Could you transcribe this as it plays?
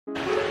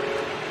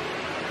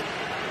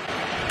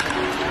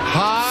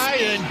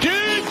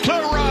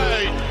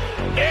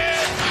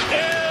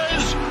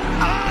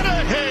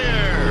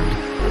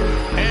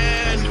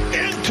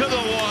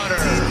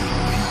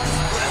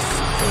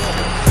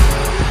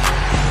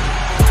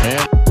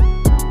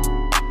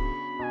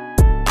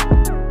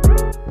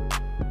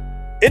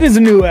It is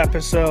a new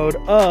episode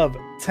of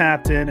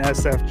Tapped In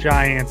SF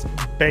Giants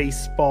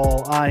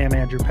Baseball. I am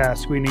Andrew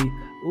Pasquini.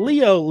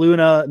 Leo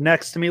Luna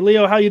next to me.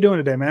 Leo, how you doing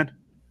today, man?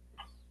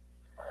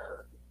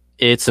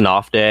 It's an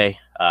off day,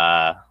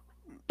 but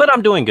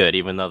I'm doing good,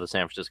 even though the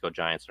San Francisco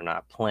Giants are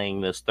not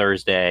playing this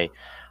Thursday.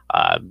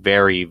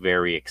 Very,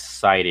 very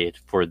excited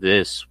for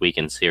this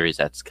weekend series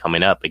that's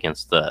coming up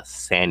against the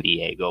San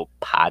Diego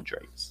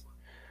Padres.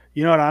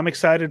 You know what I'm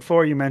excited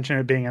for? You mentioned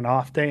it being an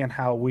off day and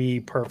how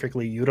we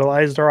perfectly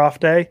utilized our off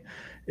day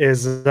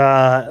is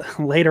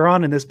later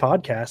on in this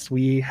podcast,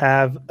 we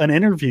have an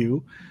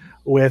interview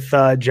with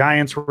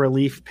Giants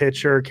relief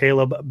pitcher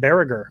Caleb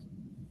Berriger.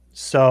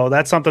 So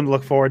that's something to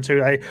look forward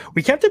to.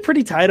 We kept it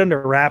pretty tight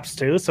under wraps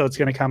too, so it's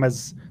going to come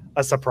as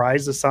a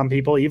surprise to some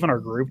people, even our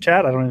group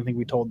chat. I don't even think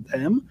we told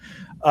them.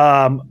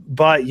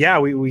 But yeah,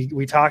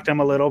 we talked to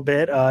him a little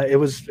bit. It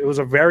was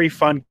a very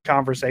fun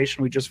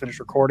conversation. We just finished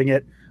recording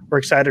it. We're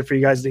excited for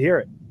you guys to hear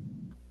it.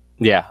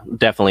 Yeah,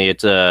 definitely.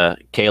 It's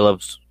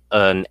Caleb's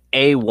an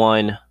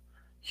A1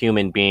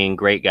 human being,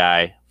 great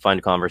guy, fun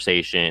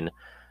conversation.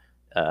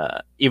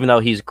 Even though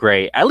he's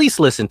great, at least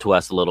listen to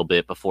us a little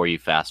bit before you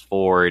fast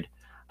forward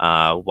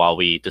while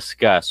we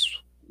discuss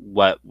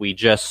what we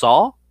just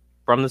saw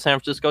from the San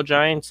Francisco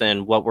Giants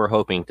and what we're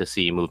hoping to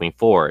see moving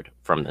forward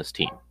from this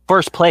team.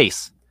 First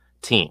place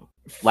team.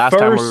 Last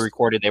time we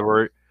recorded, they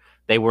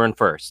were in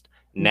first.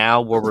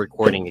 Now we're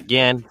recording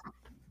again,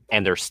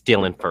 and they're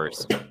still in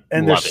first.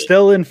 And they're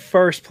still in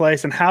first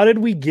place. And how did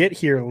we get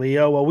here,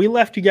 Leo? Well, we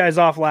left you guys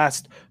off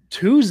last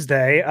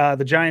Tuesday.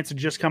 The Giants had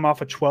just come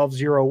off a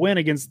 12-0 win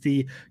against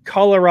the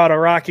Colorado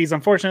Rockies.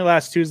 Unfortunately,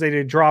 last Tuesday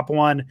they dropped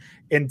one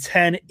in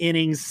 10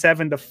 innings,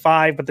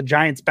 7-5, but the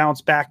Giants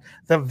bounced back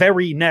the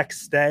very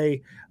next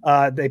day.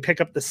 They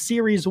pick up the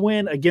series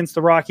win against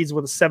the Rockies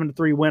with a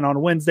 7-3 win on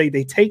Wednesday.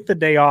 They take the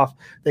day off.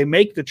 They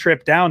make the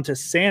trip down to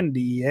San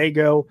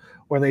Diego,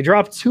 where they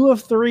drop 2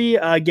 of 3.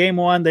 Game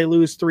 1, they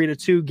lose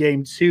 3-2.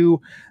 Game 2,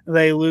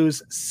 they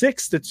lose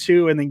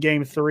 6-2. And then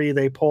game 3,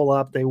 they pull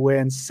up, they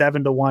win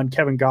 7-1.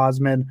 Kevin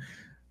Gausman.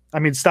 I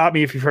mean, stop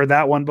me if you've heard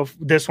that one,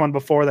 this one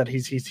before that.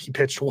 He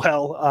pitched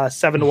well.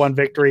 7-1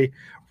 victory.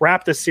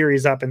 Wrap the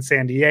series up in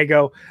San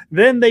Diego.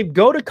 Then they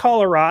go to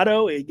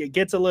Colorado. It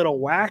gets a little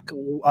whack.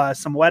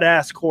 Some wet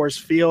ass Coors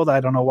Field. I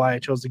don't know why I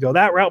chose to go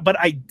that route, but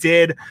I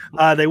did.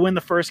 They win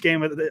the first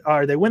game of the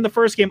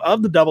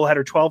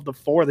doubleheader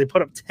 12-4. They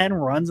put up 10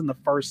 runs in the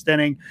first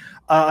inning.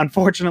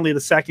 Unfortunately,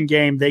 the second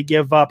game they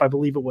give up, I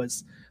believe it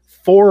was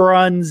 4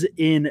 runs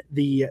in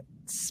the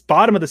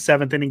bottom of the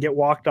 7th inning, get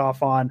walked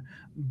off on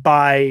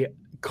by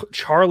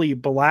Charlie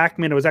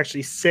Blackmon. It was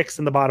actually 6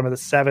 in the bottom of the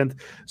 7th.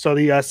 So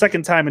the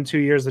second time in 2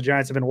 years the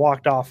Giants have been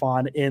walked off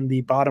on in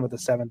the bottom of the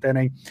 7th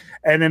inning.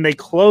 And then they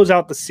close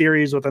out the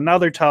series with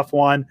another tough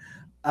one,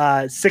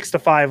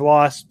 6-5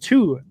 loss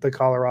to the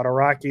Colorado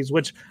Rockies,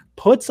 which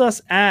puts us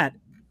at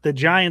the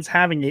Giants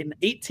having an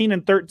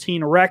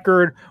 18-13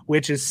 record,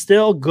 which is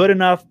still good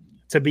enough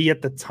to be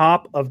at the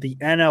top of the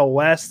NL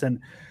West. And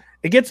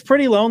it gets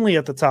pretty lonely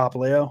at the top,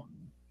 Leo.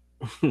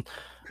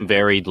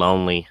 Very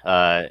lonely,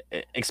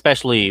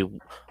 especially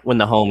when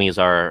the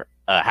homies are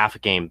half a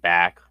game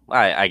back.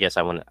 I guess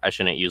I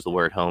shouldn't use the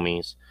word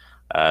homies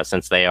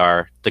since they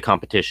are the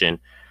competition.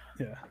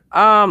 Yeah.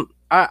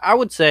 I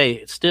would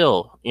say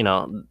still,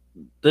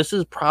 this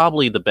is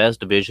probably the best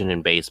division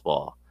in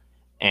baseball,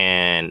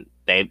 and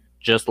they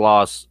just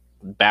lost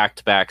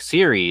back-to-back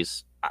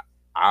series.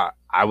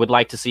 I would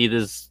like to see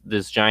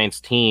this Giants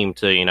team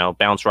to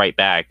bounce right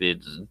back.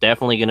 It's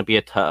definitely going to be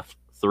a tough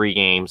 3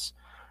 games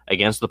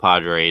against the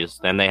Padres.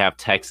 Then they have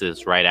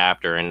Texas right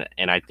after,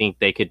 and I think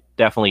they could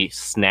definitely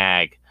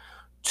snag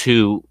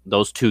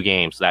those 2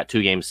 games, that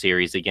 2-game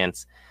series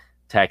against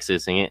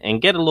Texas,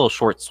 and get a little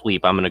short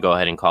sweep. I'm going to go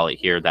ahead and call it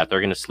here that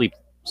they're going to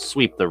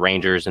sweep the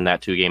Rangers in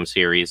that 2-game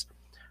series.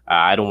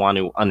 I don't want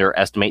to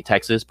underestimate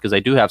Texas because they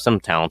do have some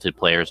talented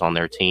players on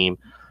their team.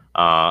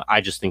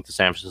 I just think the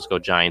San Francisco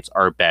Giants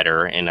are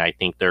better, and I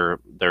think their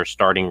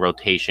starting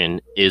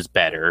rotation is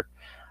better,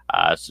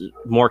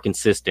 more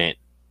consistent.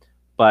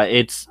 But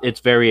it's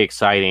very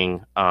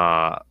exciting.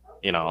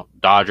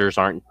 Dodgers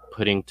aren't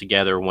putting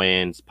together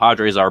wins.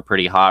 Padres are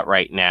pretty hot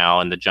right now,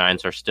 and the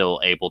Giants are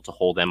still able to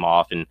hold them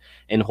off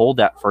and hold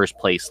that first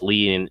place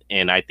lead.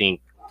 And I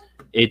think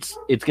it's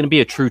going to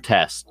be a true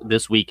test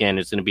this weekend.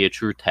 It's going to be a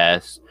true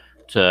test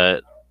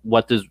to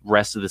what the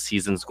rest of the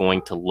season is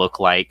going to look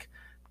like,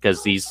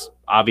 because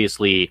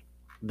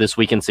this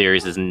weekend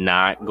series is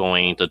not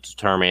going to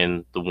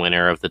determine the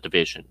winner of the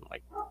division.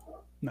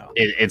 No,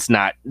 it's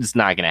not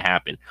going to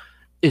happen.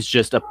 It's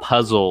just a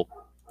puzzle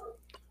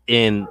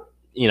in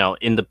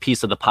the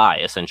piece of the pie.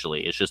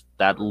 Essentially, it's just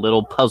that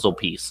little puzzle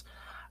piece.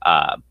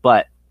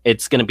 But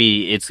it's gonna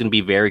be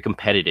very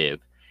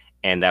competitive,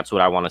 and that's what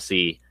I want to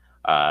see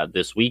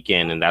this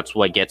weekend, and that's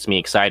what gets me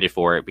excited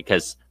for it,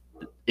 because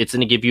it's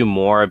going to give you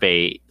more of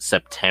a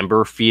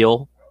September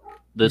feel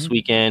this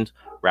weekend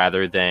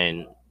rather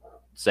than,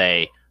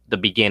 say, the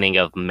beginning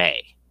of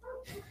May.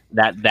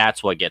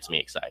 That's what gets me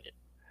excited.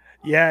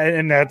 Yeah,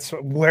 and that's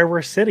where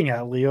we're sitting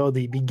at, Leo.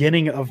 The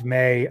beginning of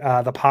May,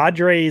 the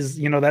Padres.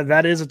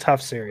 That is a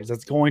tough series.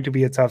 That's going to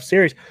be a tough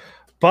series,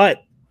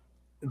 but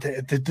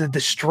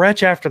the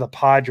stretch after the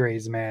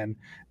Padres, man,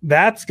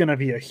 that's going to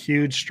be a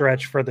huge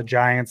stretch for the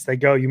Giants.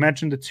 You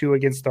mentioned the 2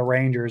 against the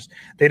Rangers.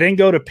 They didn't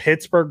go to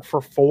Pittsburgh for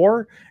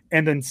 4,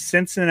 and then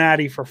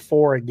Cincinnati for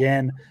 4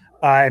 again.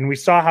 And we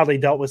saw how they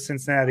dealt with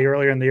Cincinnati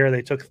earlier in the year.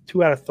 They took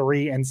 2 out of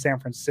 3 in San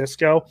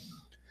Francisco.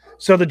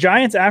 So the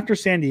Giants after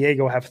San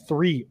Diego have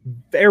 3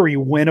 very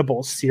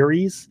winnable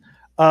series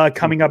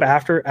coming up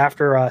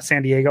after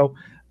San Diego.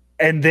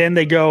 And then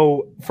they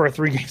go for a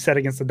 3-game set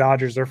against the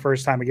Dodgers, their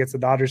first time against the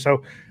Dodgers.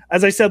 So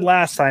as I said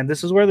last time,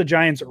 this is where the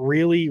Giants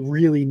really,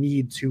 really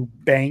need to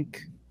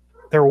bank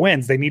their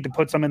wins. They need to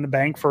put some in the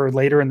bank for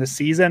later in the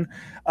season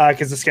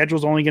because the schedule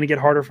is only going to get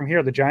harder from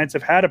here. The Giants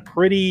have had a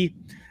pretty,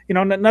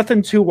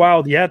 nothing too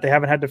wild yet. They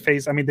haven't had to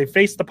face, they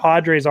faced the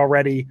Padres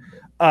already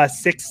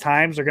 6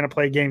 times. They're going to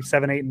play game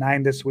 7, 8, and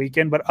 9 this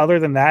weekend. But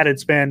other than that,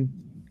 it's been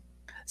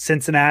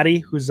Cincinnati,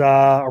 who's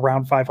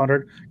around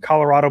 500,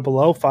 Colorado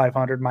below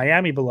 500,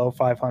 Miami below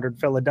 500,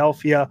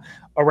 Philadelphia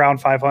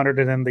around 500,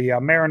 and then the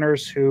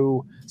Mariners,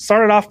 who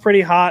started off pretty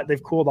hot.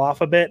 They've cooled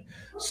off a bit.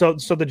 So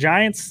the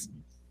Giants,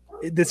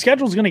 the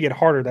schedule is going to get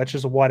harder. That's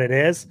just what it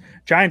is.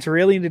 Giants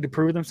really needed to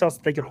prove themselves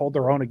that they could hold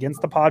their own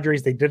against the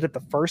Padres. They did it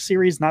the first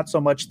series, not so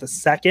much the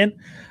second.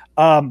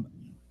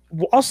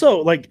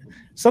 Also, like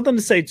something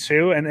to say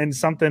too, and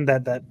something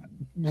that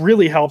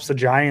really helps the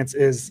Giants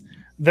is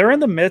they're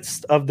in the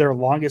midst of their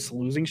longest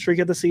losing streak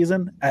of the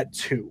season at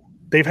 2.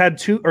 They've had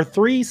 2 or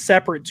 3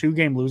 separate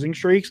 2-game losing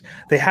streaks.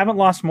 They haven't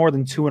lost more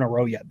than 2 in a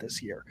row yet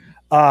this year,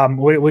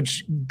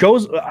 which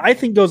I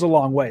think goes a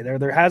long way.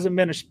 There hasn't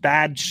been a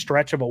bad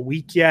stretch of a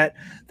week yet.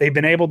 They've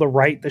been able to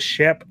right the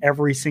ship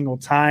every single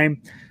time.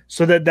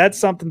 So that's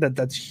something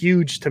that's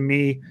huge to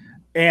me.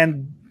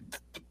 And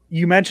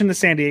you mentioned the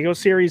San Diego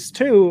series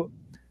too.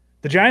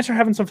 The Giants are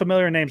having some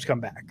familiar names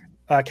come back.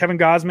 Kevin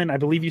Gausman, I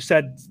believe you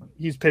said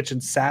he's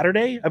pitching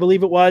Saturday, I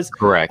believe it was.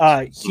 Correct.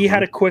 He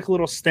had a quick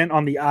little stint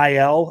on the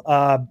IL,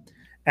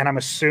 and I'm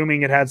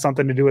assuming it had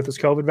something to do with his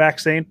COVID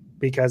vaccine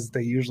because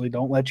they usually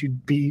don't let you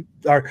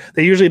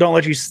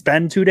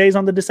spend 2 days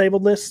on the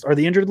disabled list or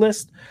the injured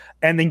list.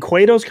 And then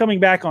Cueto's coming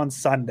back on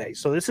Sunday.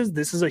 So this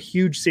is a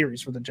huge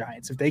series for the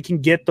Giants. If they can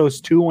get those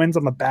 2 wins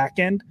on the back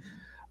end,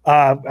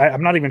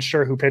 I'm not even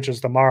sure who pitches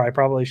tomorrow. I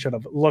probably should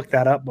have looked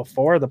that up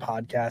before the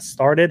podcast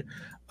started.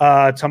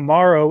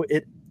 Tomorrow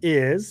it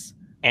is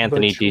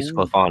Anthony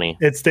DeSclafani.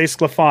 It's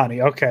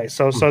DeSclafani. Okay,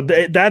 so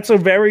that's a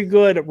very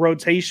good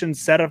rotation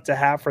setup to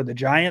have for the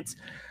Giants,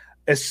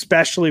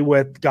 especially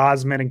with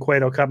Gausman and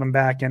Cueto coming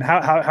back. And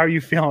how are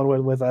you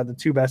feeling with the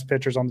 2 best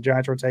pitchers on the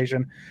Giants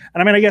rotation?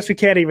 And I guess we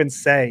can't even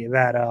say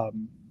that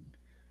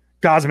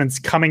Gausman's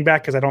coming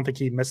back because I don't think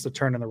he missed a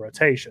turn in the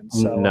rotation.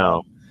 So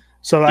no.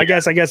 So I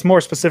guess more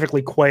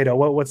specifically Cueto.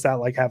 What's that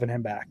like having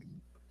him back?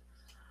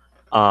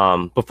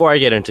 Before I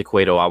get into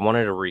Cueto, I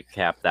wanted to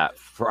recap that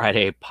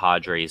Friday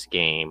Padres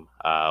game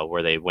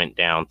where they went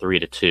down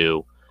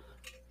 3-2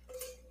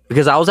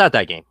 because I was at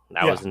that game.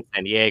 I was in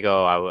San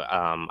Diego.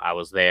 I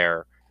was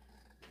there,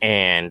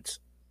 and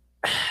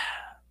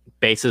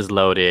bases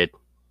loaded.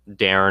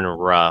 Darren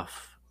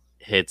Ruff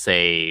hits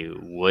a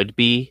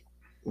would-be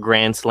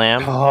grand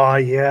slam. Oh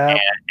yeah,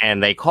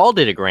 and they called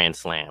it a grand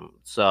slam.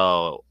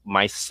 So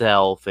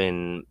myself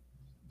and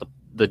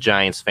the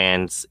Giants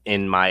fans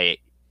in my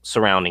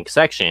surrounding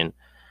section,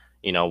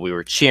 we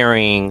were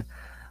cheering.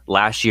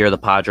 Last year the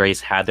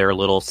Padres had their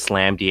little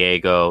Slam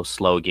Diego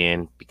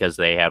slogan because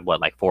they had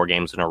 4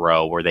 games in a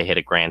row where they hit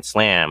a grand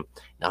slam,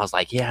 and I was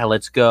like, yeah,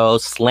 let's go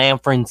Slam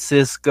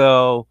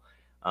Francisco.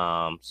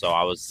 So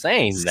I was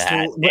saying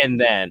that, and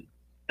then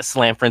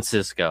Slam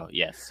Francisco,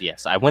 yes,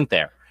 I went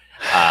there.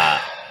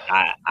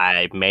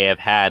 I may have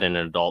had an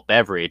adult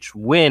beverage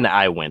when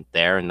I went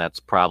there, and that's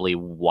probably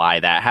why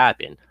that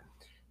happened.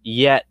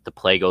 Yet the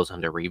play goes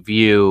under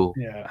review.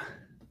 Yeah.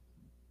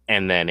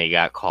 And then it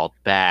got called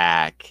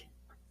back.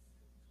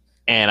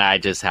 And I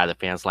just had the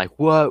fans like,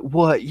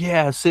 what?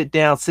 Yeah, sit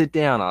down.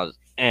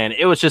 And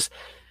it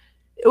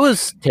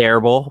was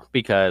terrible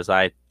because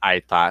I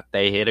thought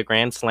they hit a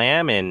grand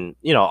slam. And,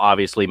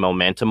 obviously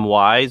momentum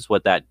wise,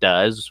 what that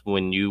does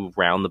when you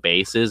round the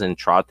bases and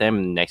trot them,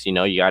 and next you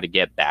got to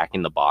get back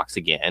in the box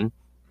again.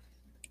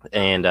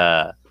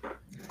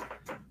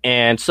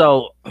 And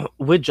so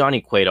with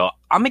Johnny Cueto,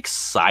 I'm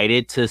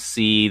excited to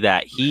see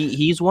that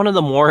he's one of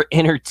the more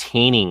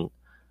entertaining,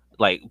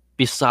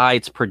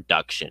 besides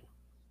production.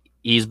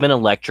 He's been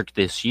electric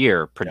this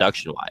year,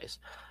 production-wise.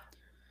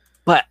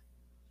 But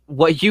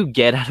what you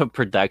get out of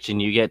production,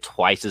 you get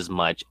twice as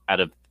much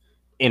out of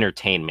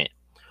entertainment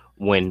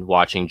when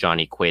watching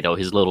Johnny Cueto.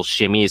 His little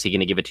shimmy, is he going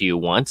to give it to you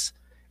once?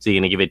 Is he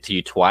going to give it to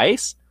you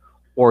twice?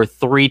 Or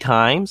 3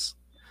 times?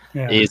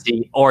 Yeah. Is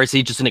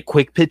he just going to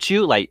quick pitch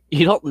you?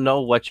 You don't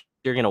know what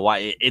you're going to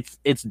watch.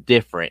 It's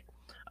different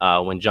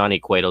when Johnny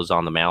Cueto's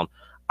on the mound.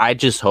 I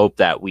just hope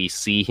that we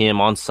see him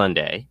on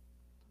Sunday,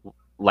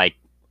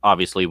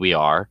 obviously we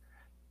are,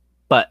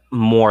 but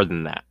more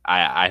than that,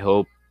 I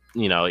hope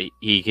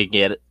he could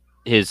get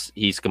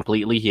he's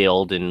completely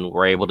healed, and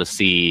we're able to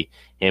see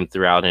him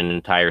throughout an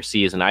entire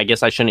season. I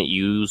guess I shouldn't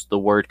use the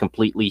word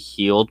completely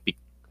healed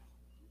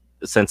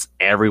since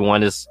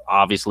everyone is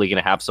obviously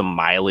going to have some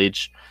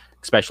mileage,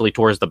 especially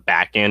towards the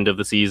back end of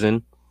the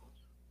season.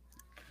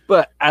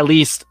 But at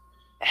least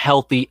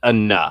healthy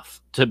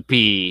enough to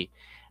be,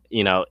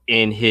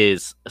 in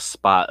his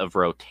spot of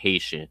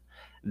rotation.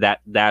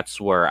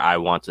 That's where I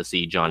want to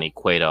see Johnny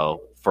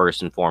Cueto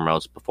first and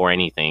foremost before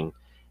anything,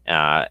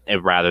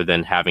 rather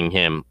than having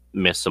him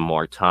miss some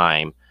more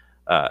time.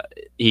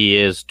 He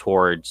is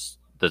towards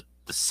the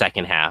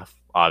second half.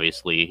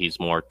 Obviously, he's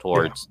more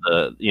towards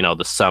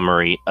the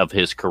summary of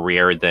his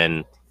career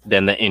than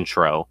the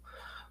intro.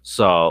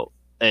 So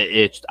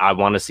I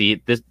want to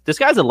see this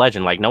guy's a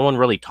legend. Like, no one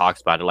really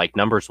talks about it. Like,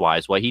 numbers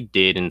wise, what he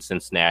did in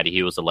Cincinnati,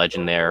 he was a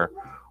legend there.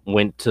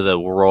 Went to the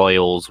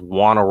Royals,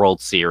 won a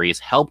World Series,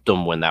 helped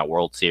them win that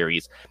World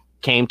Series.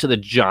 Came to the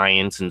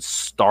Giants and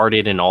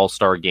started an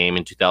All-Star game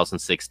in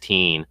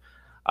 2016.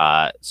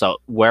 So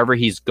wherever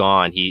he's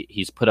gone,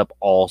 he's put up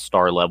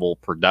all-star level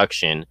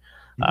production.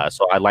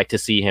 So I'd like to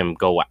see him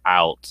go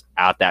out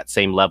at that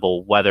same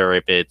level, whether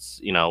if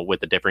it's,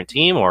 with a different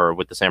team or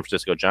with the San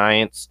Francisco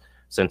Giants,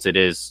 since it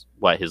is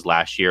his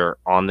last year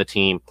on the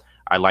team.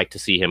 I'd like to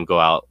see him go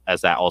out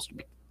as that also,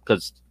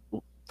 because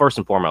first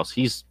and foremost,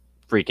 he's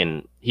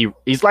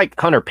like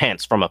Hunter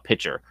Pence from a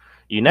pitcher.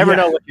 You never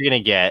know what you're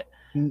going to get.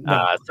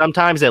 No.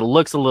 Sometimes it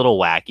looks a little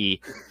wacky,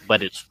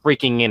 but it's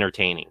freaking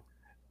entertaining.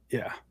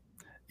 Yeah.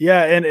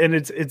 Yeah, and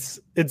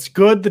it's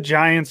good the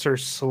Giants are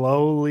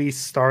slowly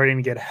starting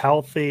to get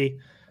healthy.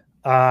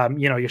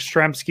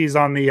 Yastrzemski's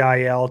on the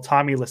IL.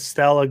 Tommy La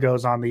Stella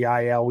goes on the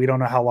IL. We don't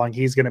know how long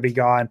he's going to be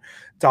gone.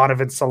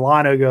 Donovan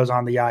Solano goes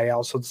on the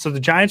IL. So the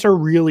Giants are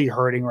really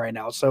hurting right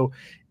now. So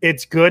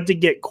it's good to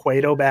get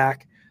Cueto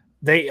back.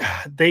 They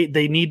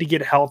need to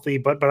get healthy,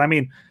 but I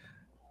mean,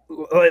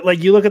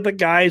 like, you look at the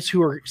guys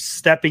who are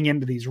stepping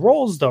into these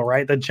roles, though,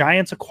 right? The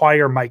Giants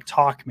acquire Mike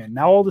Tauchman.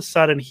 Now all of a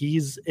sudden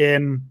he's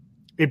in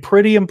a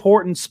pretty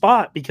important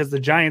spot because the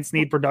Giants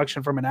need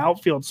production from an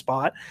outfield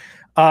spot.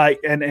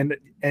 And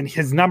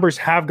his numbers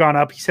have gone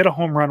up. He's hit a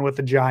home run with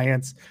the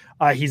Giants.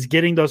 He's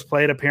getting those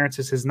plate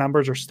appearances. His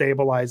numbers are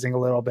stabilizing a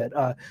little bit.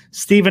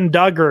 Steven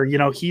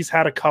Duggar, he's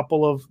had a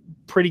couple of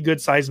pretty good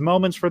sized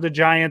moments for the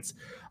Giants.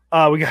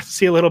 We got to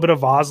see a little bit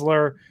of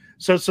Vosler.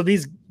 So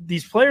these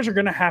players are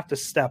going to have to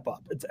step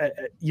up,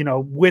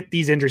 with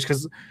these injuries,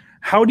 because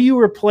how do you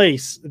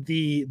replace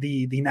the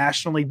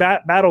National League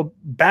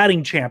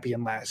batting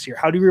champion last year?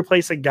 How do you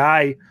replace a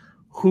guy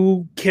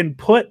who can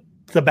put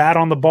the bat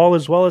on the ball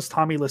as well as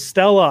Tommy La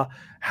Stella?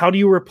 How do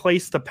you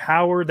replace the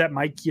power that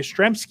Mike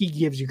Yastrzemski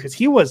gives you? Because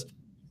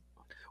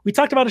we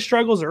talked about his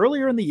struggles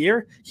earlier in the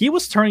year. He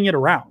was turning it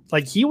around.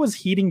 Like, he was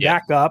heating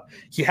back up.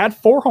 He had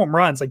 4 home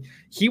runs. Like,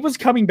 he was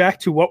coming back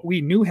to what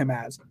we knew him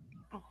as.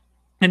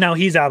 And now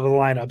he's out of the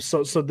lineup.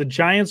 So the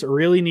Giants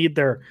really need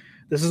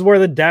this is where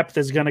the depth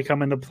is going to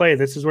come into play.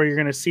 This is where you're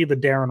going to see the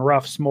Darren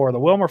Ruffs more, the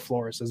Wilmer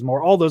Flores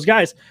more, all those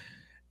guys.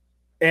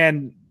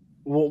 And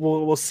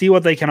we'll see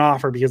what they can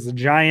offer, because the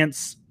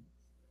Giants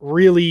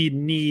really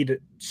need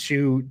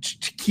to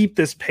keep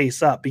this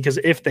pace up, because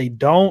if they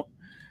don't,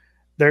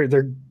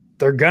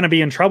 they're going to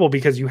be in trouble,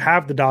 because you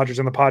have the Dodgers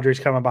and the Padres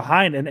coming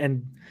behind,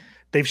 and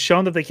they've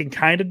shown that they can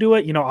kind of do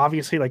it.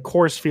 Obviously, like,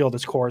 Coors Field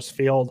is Coors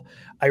Field.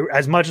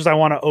 As much as I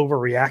want to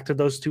overreact to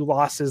those 2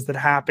 losses that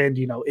happened,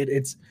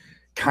 it's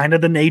kind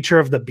of the nature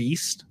of the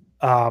beast.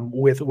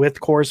 With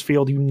Coors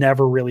Field, you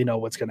never really know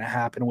what's going to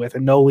happen with,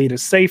 and no lead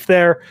is safe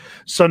there.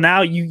 So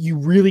now you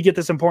really get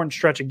this important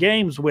stretch of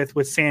games with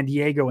San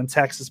Diego and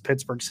Texas,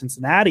 Pittsburgh,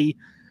 Cincinnati,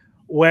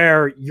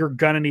 where you're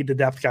going to need the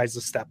depth guys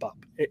to step up,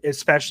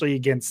 especially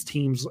against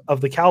teams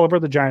of the caliber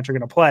the Giants are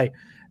going to play.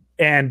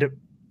 And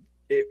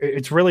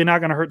it's really not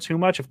going to hurt too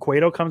much if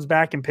Cueto comes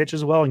back and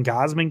pitches well, and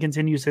Gausman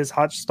continues his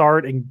hot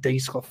start, and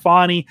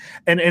DeSclafani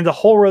and the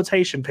whole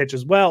rotation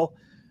pitches well.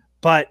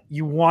 But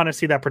you want to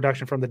see that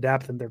production from the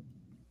depth, and they're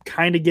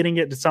kind of getting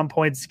it at some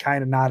points,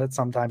 kind of not at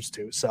sometimes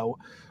too. So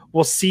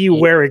we'll see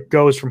where it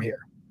goes from here.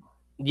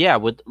 Yeah,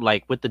 with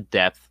the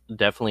depth,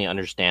 definitely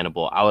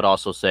understandable. I would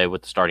also say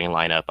with the starting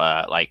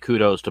lineup,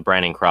 kudos to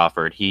Brandon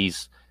Crawford.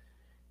 He's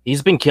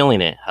been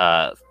killing it.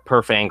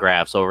 Per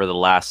Fangraphs, over the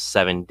last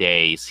 7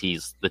 days,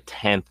 he's the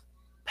 10th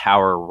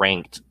power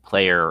ranked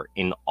player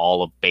in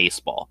all of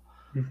baseball.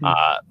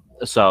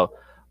 Mm-hmm.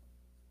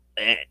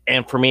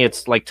 And for me,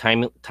 it's like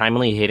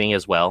timely hitting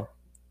as well.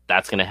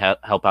 That's going to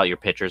help out your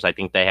pitchers. I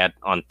think they had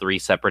on 3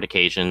 separate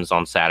occasions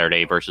on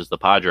Saturday versus the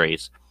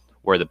Padres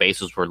where the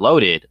bases were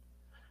loaded,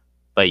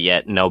 but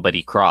yet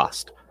nobody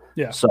crossed.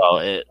 Yeah.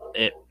 So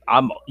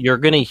you're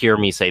going to hear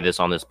me say this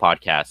on this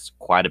podcast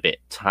quite a bit.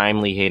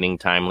 Timely hitting.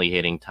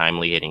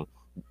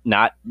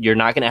 You're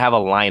not going to have a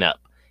lineup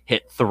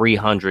hit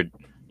 300,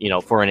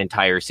 for an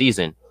entire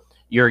season.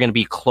 You're going to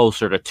be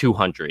closer to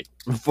 200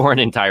 for an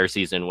entire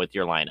season with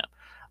your lineup.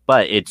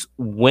 But it's,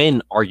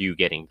 when are you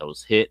getting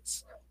those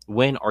hits?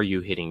 When are you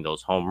hitting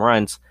those home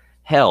runs?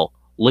 Hell,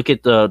 look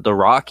at the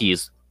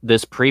Rockies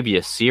this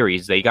previous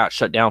series. They got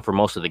shut down for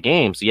most of the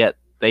games, yet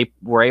they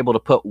were able to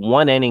put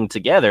one inning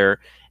together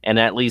and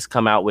at least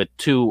come out with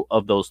 2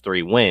 of those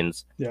 3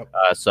 wins. Yep.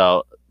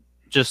 So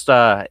just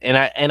and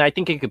I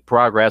think it could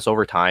progress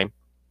over time,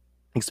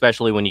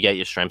 especially when you get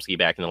Yastrzemski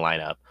back in the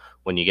lineup,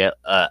 when you get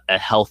a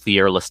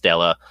healthier La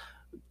Stella.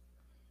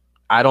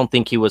 I don't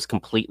think he was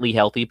completely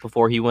healthy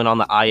before he went on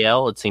the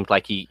IL. It seemed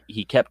like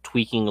he kept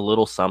tweaking a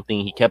little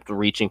something. He kept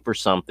reaching for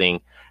something,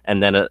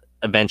 and then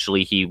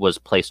eventually he was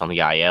placed on the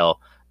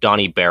IL.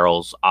 Donnie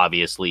Barrels,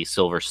 obviously,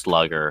 Silver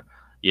Slugger.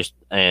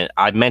 And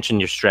I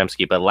mentioned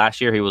Yastrzemski, but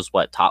last year he was,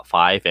 top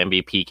 5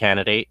 MVP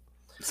candidate?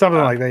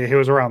 Something like that. He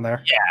was around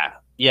there.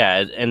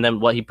 Yeah, and then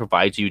what he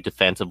provides you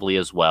defensively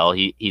as well.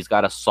 He's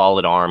got a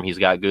solid arm. He's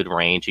got good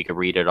range. He could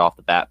read it off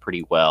the bat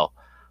pretty well.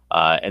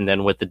 And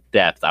then with the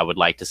depth, I would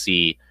like to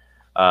see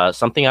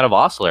something out of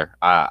Osler.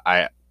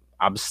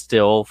 I'm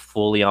still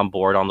fully on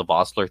board on the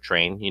Vossler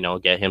train.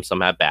 Get him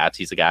some at bats.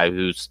 He's a guy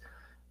who's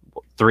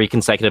 3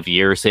 consecutive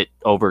years hit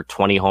over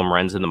 20 home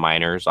runs in the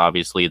minors.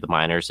 Obviously, the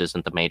minors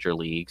isn't the major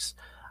leagues,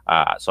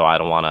 so I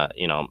don't want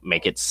to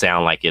make it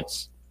sound like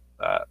it's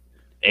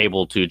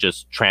able to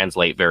just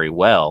translate very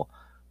well.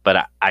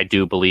 But I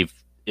do believe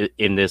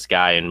in this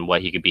guy and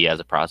what he could be as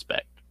a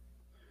prospect.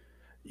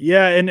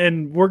 Yeah,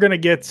 and we're gonna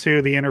get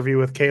to the interview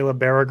with Caleb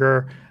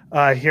Berriger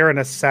here in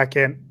a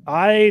second.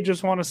 I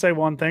just want to say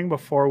one thing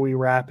before we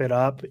wrap it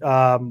up.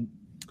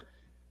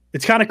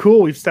 It's kind of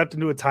cool. We've stepped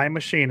into a time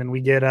machine and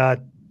we get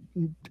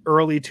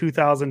early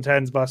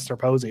 2010s Buster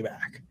Posey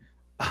back.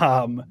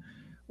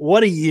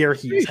 What a year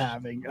he's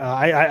having.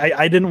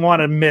 I didn't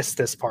want to miss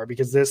this part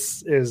because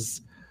this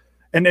is,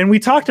 and we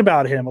talked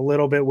about him a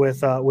little bit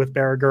with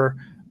Berriger,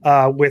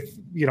 with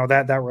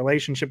that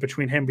relationship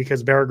between him,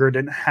 because Berriger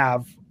didn't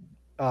have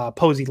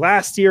Posey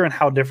last year and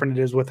how different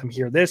it is with him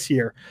here this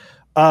year.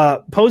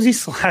 Posey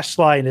slash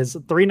line is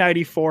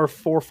 394,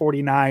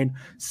 449,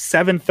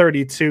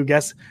 732.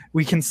 Guess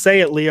we can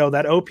say it, Leo,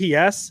 that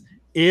OPS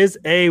is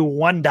a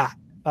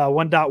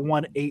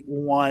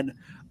 1.181.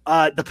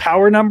 The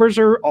power numbers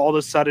are all of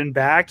a sudden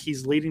back.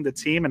 He's leading the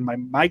team, and my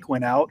mic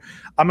went out.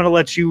 I'm going to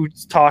let you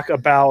talk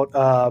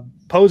about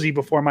Posey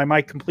before my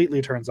mic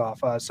completely turns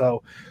off.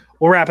 So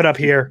we'll wrap it up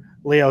here.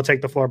 Leo,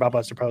 take the floor about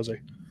Buster Posey.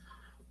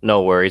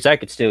 No worries. I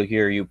could still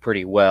hear you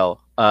pretty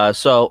well.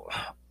 So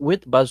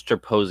with Buster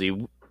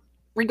Posey,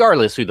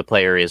 regardless who the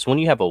player is, when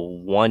you have a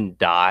 1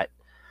 dot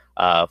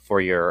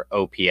for your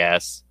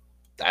OPS,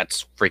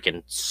 that's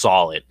freaking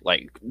solid.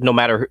 Like, no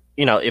matter,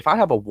 if I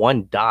have a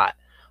 1 dot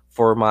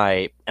for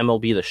my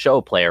MLB The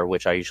Show player,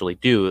 which I usually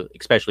do,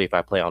 especially if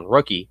I play on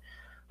rookie,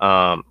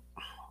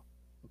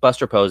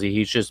 Buster Posey,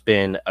 he's just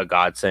been a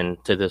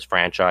godsend to this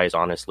franchise,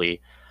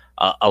 honestly.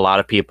 A lot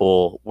of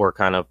people were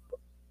kind of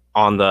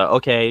on the,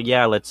 okay,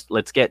 yeah,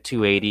 let's get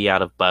 280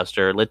 out of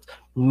Buster.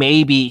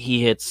 Maybe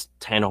he hits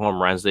 10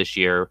 home runs this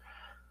year,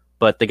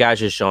 but the guy's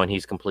just showing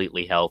he's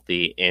completely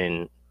healthy.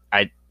 And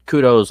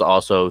kudos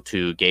also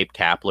to Gabe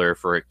Kapler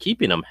for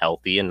keeping him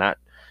healthy and not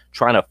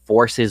trying to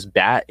force his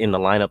bat in the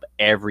lineup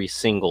every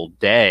single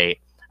day.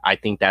 I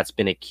think that's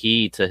been a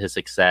key to his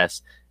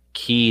success,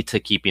 key to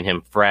keeping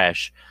him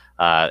fresh,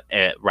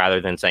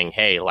 rather than saying,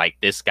 hey, like,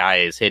 this guy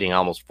is hitting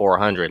almost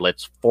 400.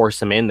 Let's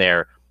force him in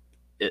there,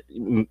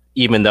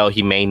 even though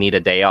he may need a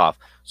day off.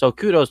 So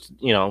kudos,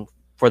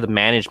 for the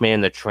management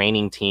and the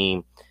training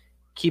team,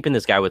 keeping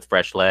this guy with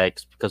fresh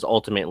legs, because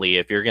ultimately,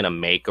 if you're going to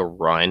make a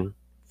run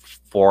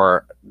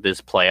for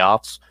this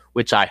playoffs,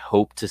 which I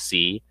hope to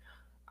see,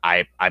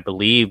 I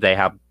believe they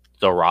have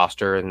the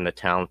roster and the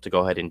talent to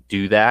go ahead and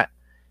do that.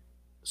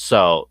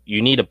 So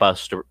you need a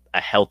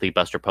healthy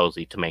Buster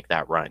Posey to make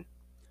that run.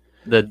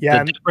 The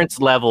difference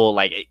level,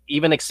 like,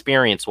 even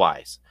experience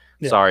wise,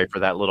 sorry for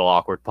that little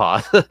awkward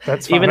pause.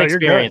 That's fine. Even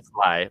experience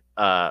wise,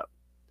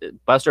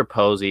 Buster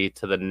Posey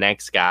to the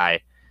next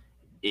guy,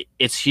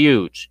 it's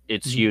huge.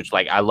 It's huge.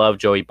 Like, I love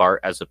Joey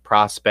Bart as a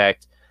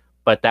prospect,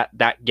 but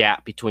that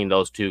gap between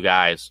those two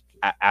guys,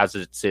 as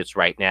it sits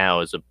right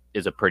now, is a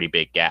pretty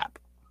big gap.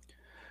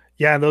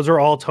 Yeah, those are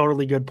all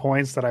totally good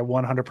points that I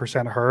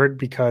 100% heard,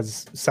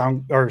 because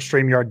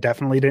StreamYard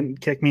definitely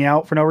didn't kick me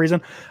out for no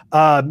reason.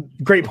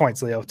 Great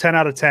points, Leo. 10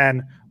 out of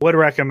 10. Would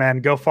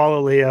recommend. Go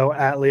follow Leo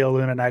at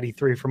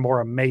LeoLuna93 for more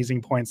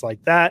amazing points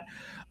like that.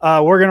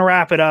 We're going to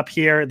wrap it up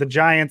here. The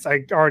Giants,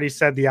 I already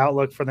said the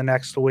outlook for the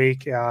next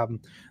week.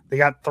 They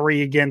got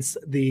 3 against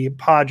the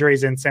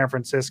Padres in San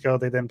Francisco.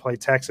 They then play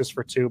Texas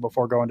for 2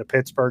 before going to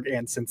Pittsburgh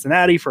and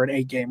Cincinnati for an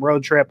 8-game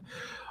road trip.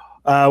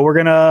 We're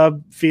going to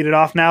feed it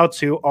off now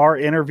to our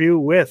interview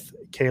with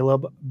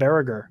Caleb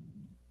Berriger.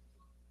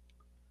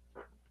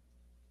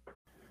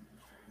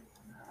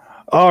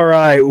 All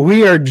right.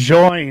 We are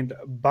joined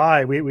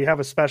by, we have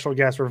a special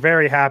guest. We're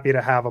very happy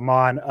to have him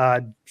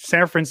on.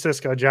 San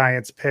Francisco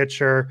Giants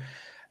pitcher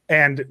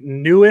and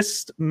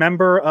newest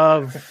member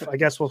of, I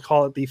guess we'll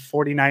call it the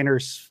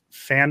 49ers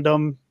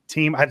fandom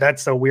team.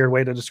 That's a weird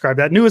way to describe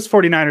that. Newest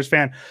 49ers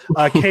fan,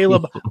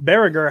 Caleb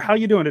Berriger. How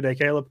you doing today,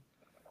 Caleb?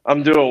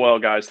 I'm doing well,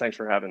 guys. Thanks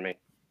for having me.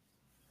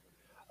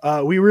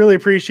 We really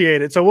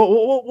appreciate it. So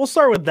we'll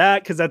start with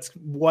that, because that's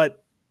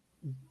what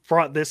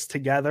brought this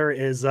together.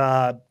 Is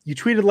you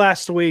tweeted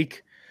last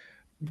week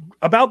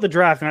about the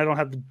draft, and I don't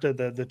have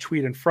the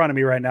tweet in front of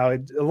me right now,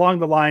 along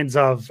the lines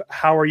of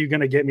how are you going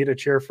to get me to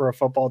cheer for a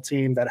football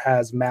team that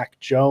has Mac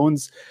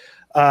Jones?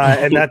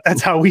 And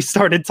that's how we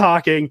started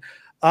talking.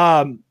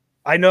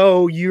 I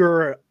know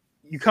you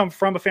come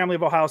from a family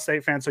of Ohio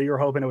State fans, so you were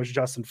hoping it was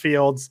Justin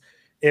Fields.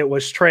 It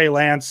was Trey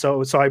Lance.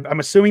 So I'm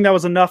assuming that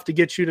was enough to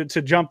get you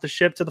to jump the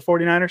ship to the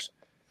 49ers?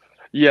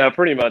 Yeah,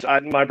 pretty much.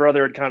 My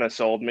brother had kind of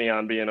sold me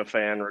on being a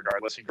fan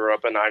regardless. He grew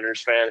up a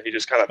Niners fan. He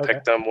just kind of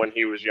picked them when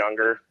he was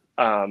younger,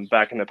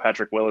 back in the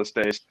Patrick Willis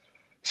days.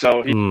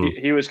 So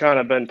he was kind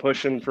of been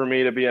pushing for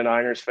me to be a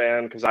Niners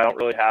fan because I don't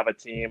really have a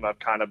team. I've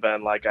kind of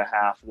been like a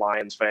half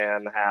Lions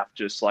fan, half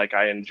just like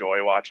I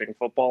enjoy watching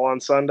football on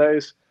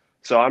Sundays.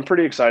 So I'm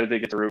pretty excited to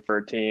get to root for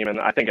a team, and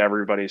I think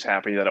everybody's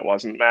happy that it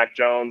wasn't Mac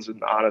Jones.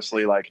 And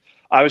honestly, like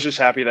I was just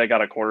happy they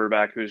got a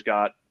quarterback who's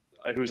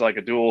like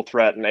a dual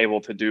threat and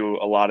able to do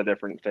a lot of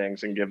different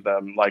things and give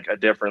them like a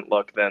different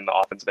look than the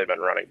offense they've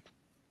been running.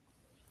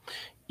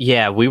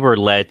 Yeah, we were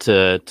led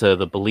to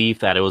the belief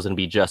that it was going to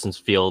be Justin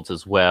Fields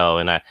as well,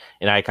 and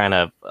I kind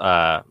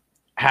of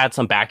had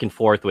some back and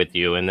forth with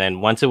you, and then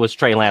once it was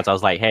Trey Lance, I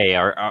was like, "Hey,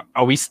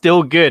 are we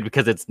still good?"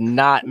 Because it's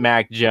not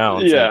Mac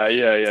Jones.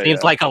 Yeah.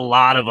 Seems like a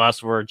lot of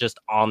us were just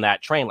on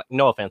that train. Like,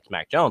 no offense to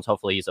Mac Jones,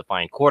 hopefully he's a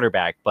fine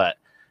quarterback, but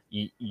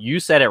you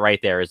said it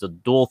right there. As a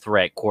dual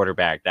threat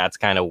quarterback, that's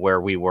kind of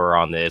where we were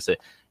on this.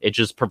 It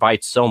just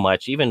provides so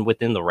much, even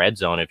within the red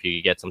zone, if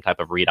you get some type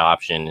of read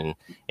option.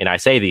 And I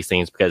say these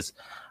things because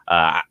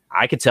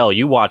I could tell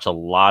you watch a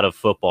lot of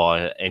football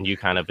and you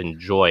kind of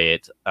enjoy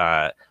it.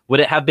 Would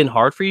it have been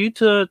hard for you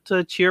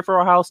to cheer for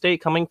Ohio State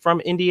coming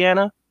from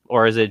Indiana?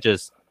 Or is it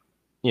just,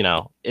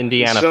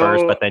 Indiana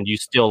first, but then you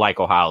still like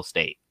Ohio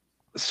State?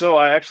 So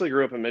I actually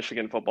grew up a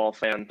Michigan football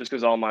fan just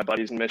because all my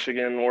buddies in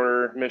Michigan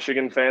were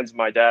Michigan fans.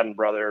 My dad and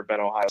brother have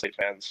been Ohio State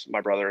fans. My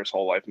brother his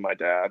whole life, and my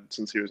dad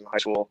since he was in high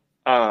school.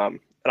 And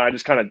I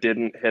just kind of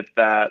didn't hit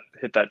that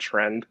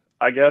trend,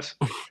 I guess.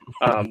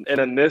 And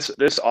then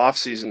this off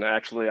season,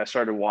 actually, I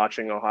started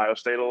watching Ohio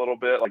State a little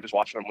bit, like just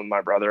watching them with my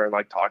brother and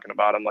like talking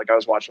about them. Like I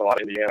was watching a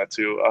lot of Indiana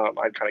too.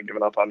 I'd kind of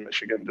given up on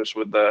Michigan just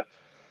with the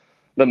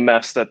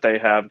mess that they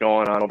have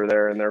going on over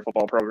there in their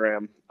football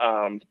program.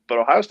 But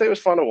Ohio State was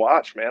fun to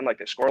watch, man. Like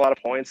they score a lot of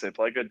points. They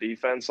play good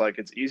defense. Like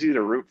it's easy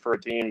to root for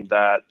a team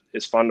that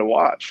is fun to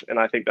watch. And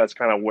I think that's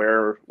kind of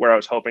where I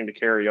was hoping to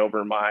carry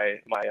over my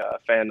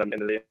fandom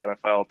into the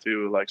NFL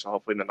too. Like, so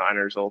hopefully the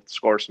Niners will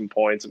score some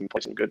points and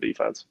play some good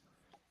defense.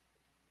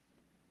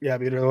 Yeah,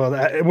 beautiful.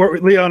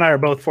 Leo and I are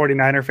both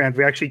 49er fans.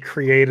 We actually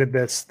created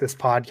this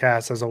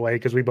podcast as a way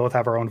because we both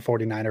have our own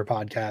 49er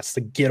podcast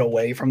to get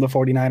away from the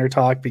 49er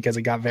talk because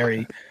it got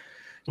very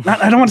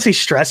I don't want to say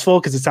stressful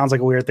because it sounds like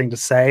a weird thing to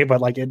say,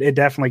 but like it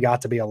definitely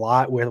got to be a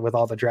lot with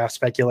all the draft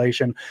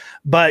speculation.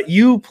 But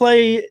you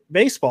play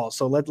baseball,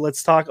 so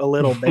let's talk a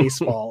little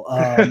baseball.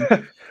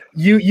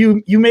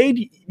 You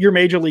made your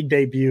major league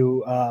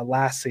debut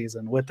last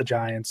season with the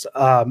Giants,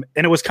 and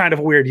it was kind of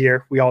a weird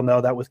year. We all know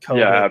that with COVID.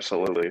 Yeah,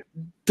 absolutely.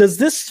 Does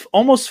this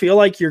almost feel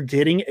like you're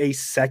getting a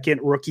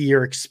second rookie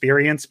year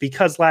experience?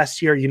 Because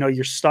last year,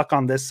 you're stuck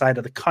on this side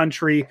of the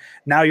country.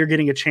 Now you're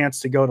getting a chance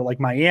to go to like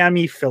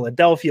Miami,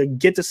 Philadelphia,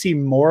 get to see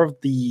more of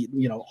the,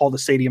 all the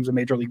stadiums in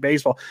Major League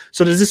Baseball.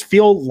 So does this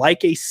feel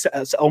like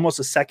almost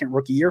a second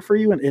rookie year for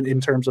you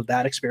in terms of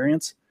that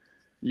experience?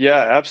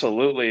 Yeah,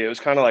 absolutely. It was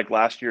kind of like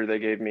last year they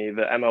gave me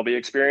the MLB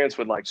experience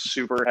with like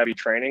super heavy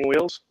training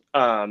wheels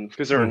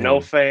because there were no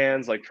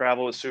fans, like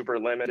travel was super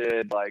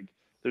limited, like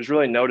there's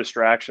really no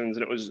distractions.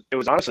 And it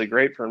was honestly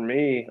great for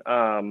me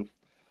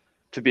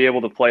to be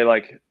able to play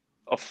like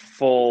a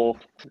full,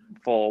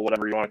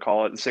 whatever you want to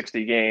call it,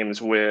 60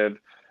 games with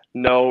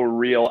no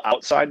real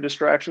outside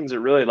distractions.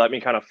 It really let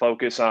me kind of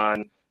focus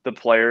on the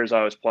players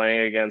I was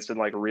playing against and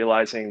like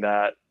realizing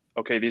that,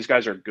 okay, these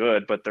guys are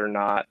good, but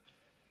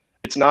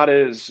it's not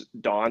as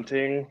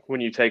daunting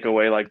when you take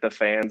away like the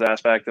fans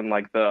aspect and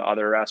like the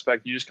other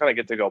aspect. You just kind of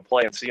get to go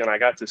play and see. And I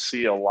got to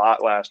see a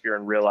lot last year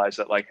and realize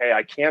that like, hey,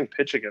 I can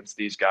pitch against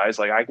these guys.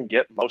 Like I can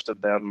get most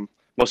of them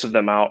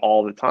out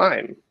all the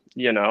time,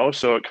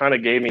 So it kind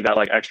of gave me that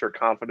like extra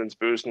confidence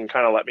boost and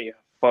kind of let me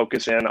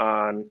focus in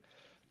on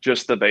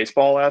just the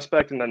baseball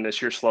aspect. And then this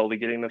year, slowly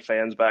getting the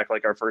fans back.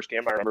 Like our first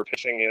game, I remember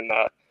pitching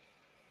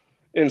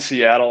in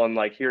Seattle and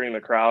like hearing the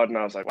crowd, and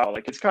I was like, wow,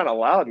 like it's kind of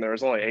loud, and there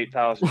was only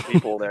 8,000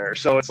 people there.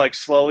 So it's like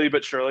slowly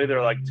but surely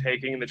they're like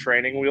taking the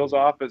training wheels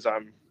off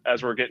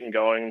as we're getting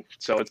going.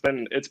 So it's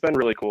been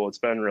really cool. It's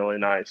been really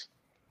nice.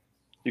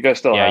 You guys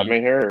still have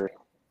me here?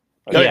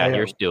 Yeah,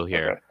 you're still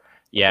here. Okay.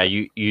 Yeah,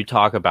 you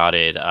talk about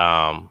it.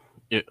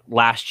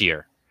 Last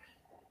year,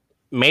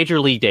 Major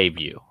League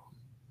debut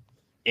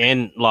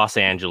in Los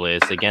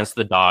Angeles against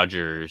the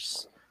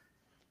Dodgers.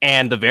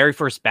 And the very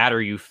first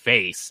batter you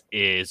face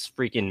is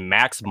freaking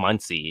Max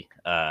Muncy,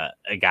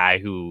 a guy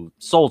who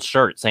sold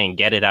shirts saying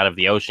 "Get it out of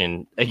the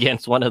ocean"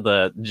 against one of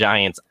the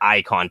Giants'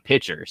 icon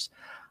pitchers.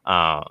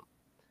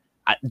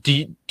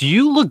 Do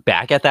you look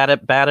back at that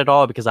at bat at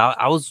all? Because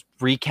I was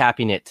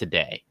recapping it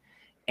today,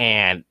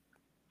 and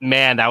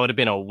Man, that would have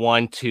been a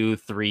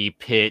 1-2-3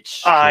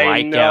 pitch.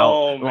 I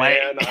know, out.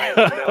 man. I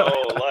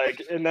know.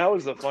 Like, and that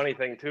was the funny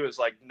thing too. Is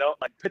like, no,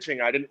 like pitching,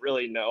 I didn't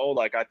really know.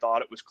 Like, I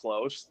thought it was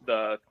close.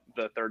 The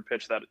third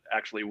pitch that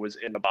actually was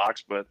in the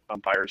box, but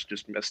umpires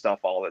just miss stuff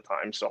all the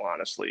time. So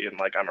honestly, and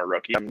like I'm a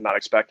rookie, I'm not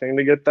expecting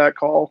to get that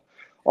call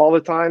all the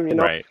time. You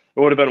know, Right. It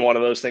would have been one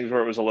of those things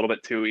where it was a little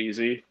bit too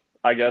easy,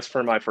 I guess,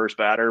 for my first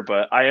batter.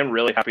 But I am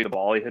really happy the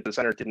ball he hit the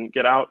center didn't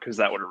get out, because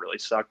that would have really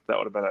sucked. That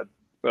would have been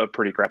a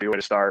pretty crappy way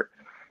to start.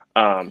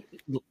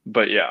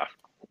 But yeah.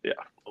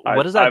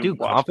 What does that do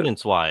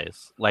confidence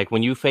wise? Like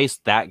when you face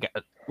that,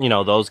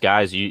 those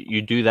guys,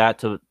 you do that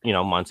to,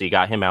 Muncy,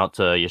 got him out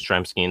to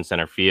Yastrzemski in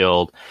center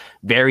field.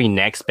 Very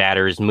next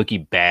batter is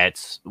Mookie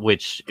Betts,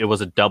 which it was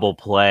a double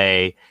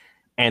play.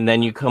 And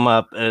then you come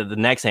up the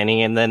next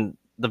inning, and then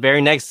the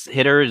very next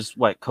hitter is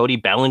Cody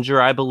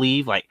Bellinger, I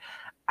believe. Like,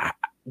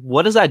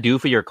 what does that do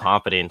for your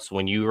confidence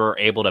when you are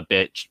able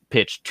to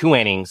pitch 2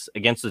 innings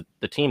against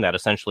the team that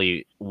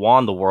essentially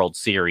won the World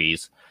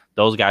Series?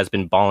 Those guys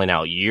been balling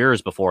out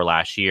years before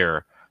last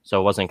year,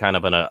 so it wasn't kind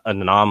of an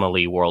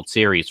anomaly World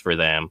Series for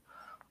them.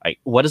 Like,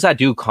 what does that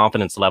do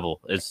confidence level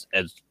as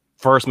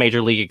first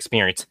major league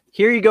experience?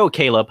 Here you go,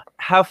 Caleb.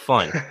 Have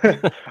fun.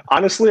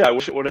 Honestly, I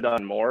wish it would have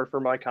done more for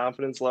my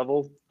confidence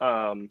level.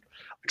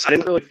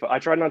 I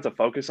tried not to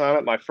focus on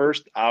it. My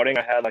first outing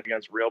I had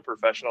against real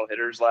professional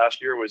hitters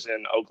last year was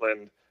in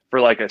Oakland for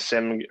a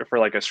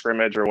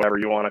scrimmage or whatever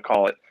you want to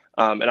call it.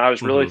 And I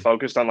was really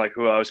focused on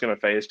who I was going to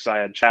face, because I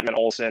had Chapman,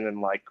 Olsen,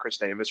 and Chris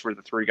Davis were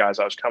the 3 guys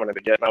I was coming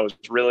to get. And I was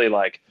really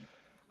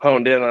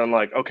honed in on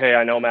okay,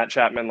 I know Matt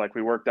Chapman.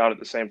 We worked out at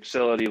the same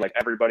facility.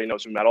 Everybody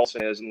knows who Matt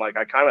Olsen is. And I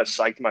kind of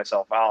psyched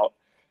myself out.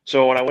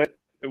 So when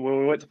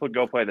we went to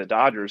go play the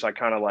Dodgers, I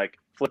kind of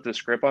flipped the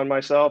script on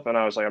myself, and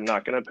I was I'm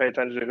not going to pay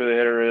attention to who the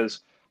hitter is.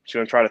 I'm just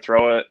going to try to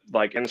throw it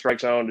in the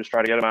strike zone, just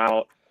try to get him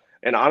out.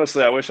 And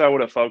honestly, I wish I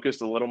would have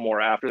focused a little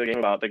more after the game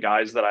about the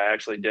guys that I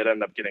actually did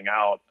end up getting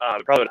out.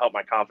 It probably would help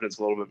my confidence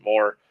a little bit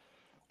more.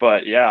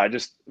 But yeah,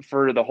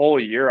 for the whole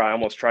year, I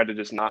almost tried to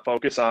just not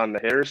focus on the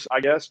hitters,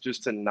 I guess,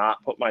 just to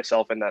not put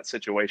myself in that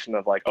situation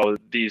of oh,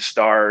 these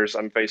stars,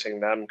 I'm facing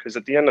them. Because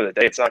at the end of the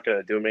day, it's not going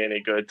to do me any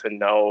good to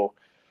know,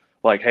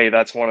 hey,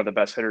 that's one of the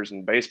best hitters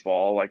in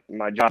baseball.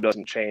 My job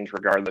doesn't change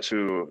regardless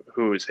who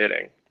is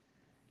hitting.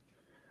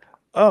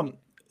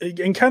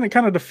 And kind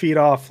of to feed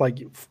off,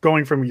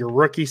 going from your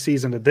rookie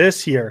season to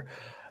this year,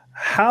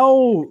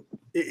 how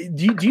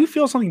do you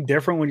feel something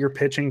different when you're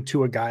pitching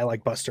to a guy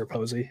like Buster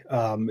Posey?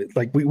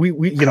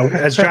 We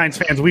as Giants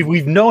fans,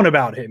 we've known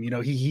about him.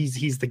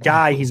 He's the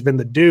guy. He's been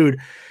the dude.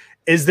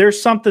 Is there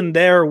something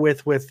there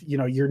with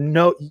you're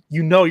going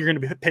to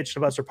be pitched to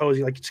Buster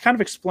Posey? Just kind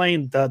of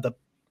explain the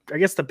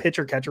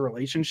pitcher catcher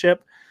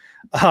relationship.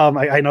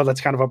 I know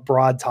that's kind of a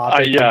broad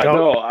topic. I get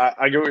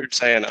what you're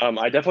saying.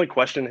 I definitely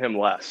question him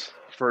less.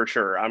 For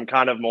sure. I'm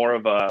kind of more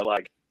of a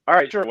all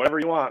right, sure, whatever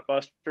you want,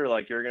 Buster. You're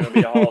going to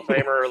be a Hall of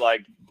Famer.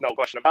 No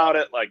question about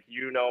it.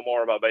 You know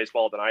more about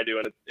baseball than I do.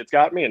 And it's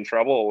got me in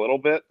trouble a little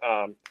bit.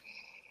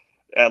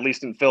 At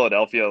least in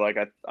Philadelphia,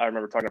 I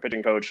remember talking to a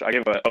pitching coach. I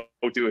gave a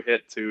 0-2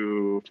 hit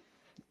to,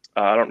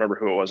 I don't remember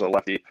who it was, a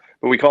lefty,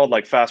 but we called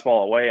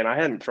fastball away. And I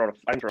hadn't thrown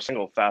a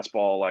single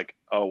fastball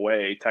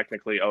away,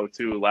 technically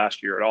 0-2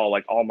 last year at all.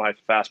 All my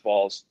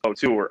fastballs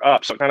 0-2 were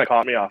up. So it kind of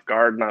caught me off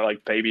guard, and I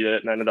babied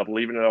it and ended up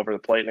leaving it over the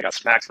plate, and I got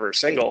smacked for a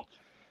single.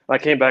 And I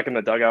came back in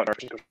the dugout, and our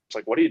pitching coach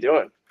was what are you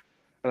doing?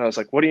 And I was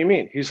what do you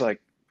mean? He's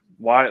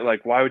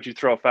why would you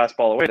throw a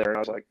fastball away there? And I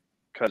was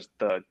because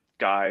the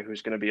guy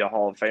who's going to be a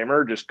Hall of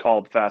Famer just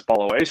called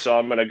fastball away, so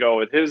I'm going to go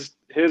with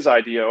his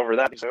idea over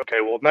that. He's okay,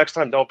 well, next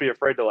time don't be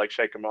afraid to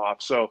shake him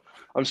off. So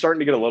I'm starting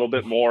to get a little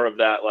bit more of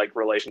that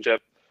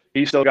relationship.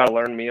 He's still got to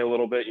learn me a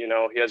little bit.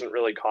 He hasn't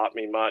really caught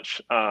me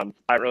much. I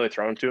haven't really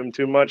thrown to him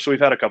too much, so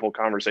we've had a couple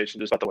conversations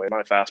just about the way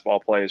my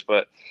fastball plays.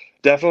 But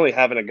definitely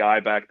having a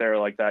guy back there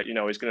like that,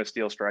 he's going to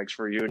steal strikes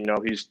for you, and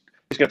he's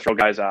going to throw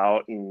guys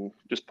out and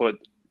just put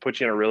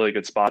you in a really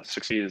good spot to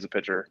succeed as a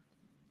pitcher.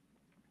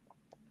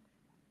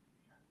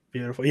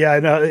 Beautiful. Yeah,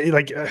 no,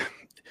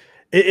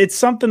 it's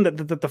something that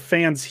the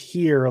fans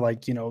hear,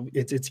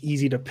 it's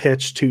easy to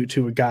pitch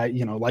to a guy,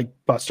 like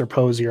Buster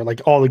Posey or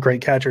all the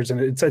great catchers. And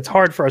it's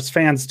hard for us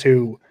fans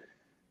to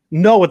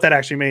know what that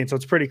actually means. So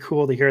it's pretty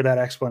cool to hear that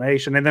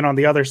explanation. And then on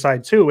the other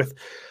side too, with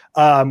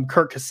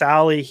Curt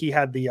Casali, he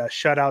had the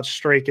shutout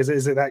streak.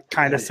 Is it that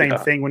kind of same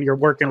thing when you're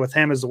working with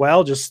him as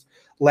well? Just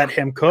let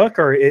him cook,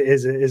 or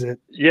is it?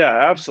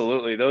 Yeah,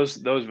 absolutely. Those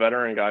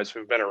veteran guys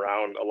who've been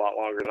around a lot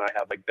longer than I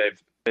have,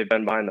 they've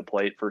been behind the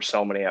plate for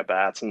so many at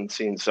bats and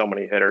seen so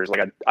many hitters.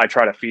 I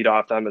try to feed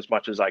off them as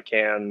much as I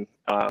can,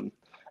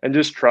 and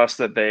just trust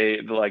that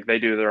they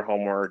do their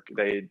homework.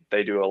 They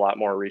do a lot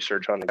more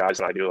research on the guys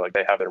than I do.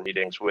 They have their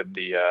meetings with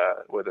the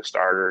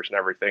starters and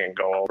everything and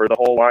go over the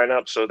whole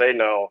lineup, so they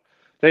know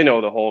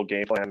the whole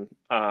game plan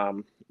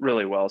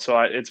really well. So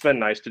it's been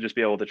nice to just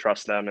be able to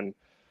trust them and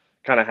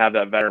kind of have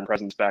that veteran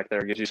presence back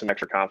there. It gives you some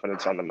extra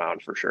confidence on the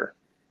mound for sure.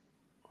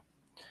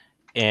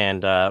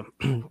 And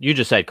you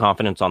just said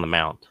confidence on the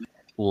mound.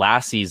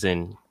 Last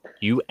season,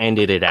 you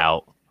ended it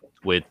out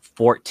with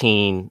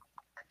 14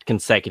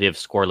 consecutive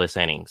scoreless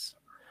innings.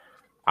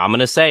 I'm going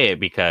to say it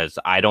because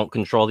I don't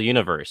control the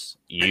universe.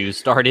 You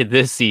started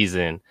this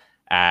season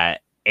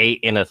at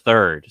 8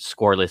 1/3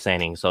 scoreless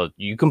innings. So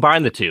you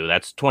combine the two,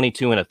 that's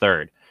 22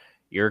 1/3.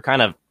 You're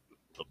kind of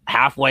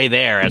halfway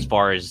there as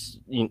far as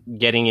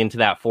getting into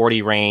that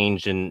 40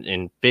 range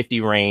and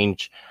 50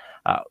 range.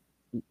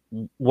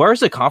 Where's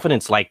the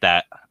confidence like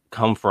that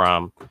come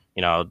from?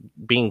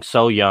 Being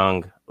so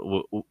young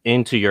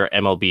into your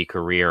MLB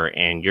career,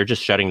 and you're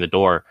just shutting the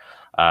door.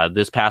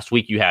 This past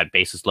week, you had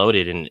bases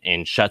loaded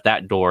and shut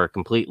that door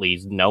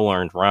completely. No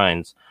earned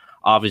runs.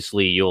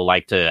 Obviously, you'll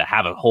like to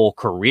have a whole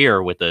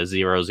career with a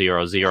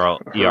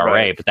 0.000 ERA,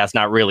 right, but that's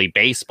not really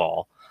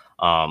baseball.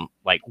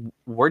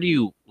 Where do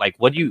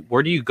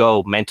you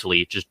go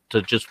mentally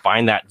to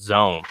find that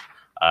zone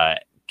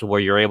to where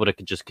you're able to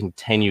just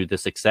continue the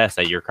success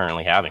that you're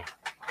currently having?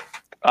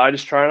 I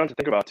just try not to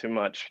think about too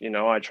much.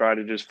 I try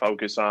to just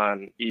focus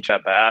on each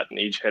at bat and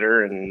each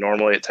hitter, and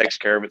normally it takes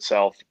care of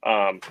itself.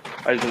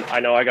 I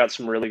know I got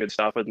some really good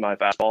stuff with my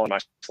fastball, and my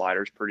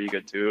slider's pretty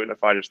good too. And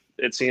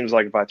it seems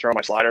like if I throw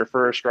my slider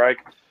for a strike,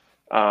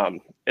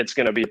 it's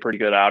going to be a pretty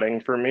good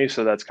outing for me.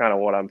 So that's kind of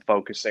what I'm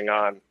focusing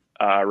on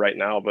right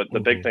now. But the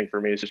big thing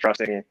for me is just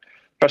trusting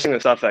the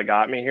stuff that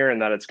got me here,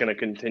 and that it's going to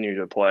continue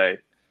to play.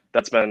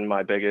 That's been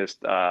my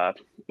biggest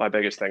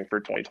thing for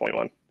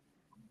 2021.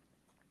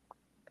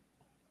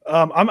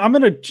 I'm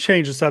going to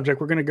change the subject.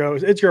 We're going to go.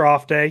 It's your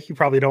off day. You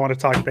probably don't want to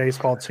talk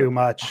baseball too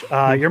much.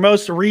 Your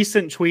most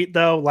recent tweet,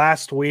 though,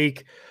 last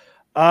week.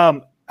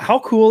 How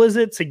cool is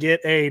it to get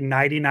a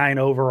 99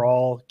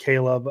 overall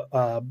Caleb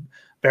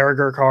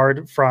Berriger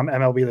card from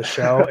MLB The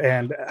Show?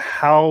 And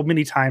how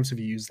many times have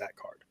you used that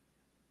card?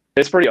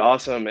 It's pretty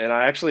awesome, and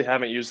I actually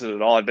haven't used it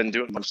at all. I've been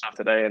doing a bunch of stuff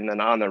today, and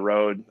then on the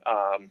road,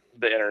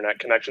 the internet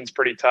connection's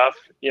pretty tough,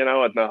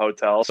 at the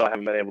hotel, so I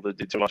haven't been able to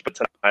do too much. But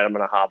tonight I'm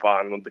going to hop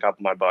on with a couple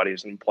of my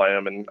buddies and play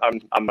them, and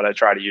I'm going to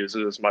try to use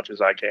it as much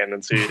as I can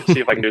and see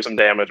if I can do some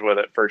damage with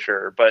it for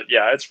sure. But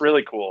yeah, it's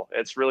really cool.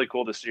 It's really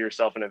cool to see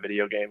yourself in a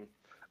video game.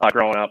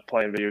 Growing up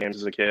playing video games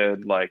as a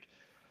kid,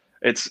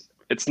 it's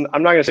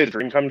I'm not going to say the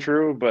dream come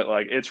true, but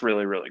it's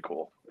really, really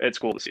cool. It's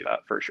cool to see that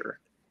for sure.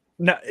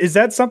 Now, is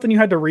that something you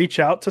had to reach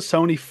out to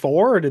Sony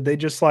for, or did they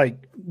just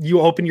you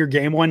open your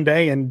game one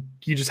day and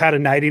you just had a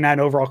 99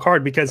 overall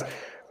card? Because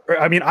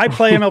I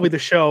play MLB The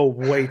Show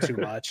way too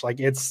much.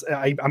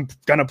 I'm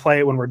going to play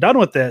it when we're done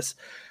with this.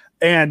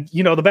 And,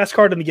 the best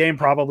card in the game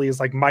probably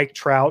is Mike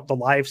Trout, the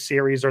live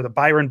series, or the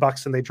Byron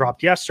Buxton they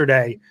dropped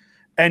yesterday.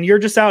 And you're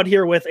just out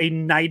here with a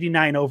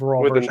 99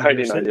 overall with version. A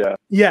 99, yeah.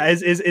 Yeah.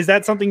 Is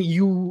that something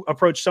you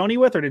approached Sony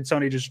with, or did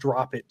Sony just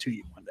drop it to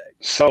you one day?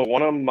 So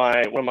one of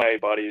my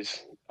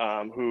buddies,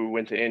 who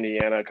went to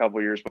Indiana a couple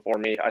of years before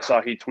me, I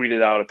saw he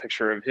tweeted out a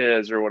picture of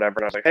his or whatever,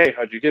 and I was like, "Hey,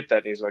 how'd you get that?"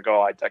 And he's like,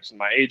 "Oh, I texted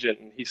my agent,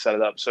 and he set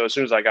it up." So as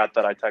soon as I got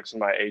that, I texted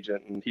my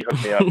agent, and he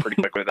hooked me up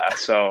pretty quick with that.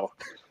 So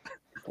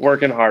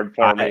working hard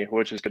for me,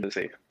 which is good to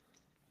see.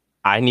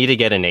 I need to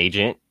get an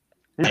agent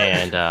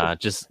and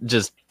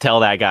just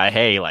tell that guy,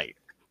 "Hey,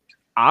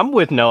 I'm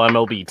with no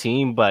MLB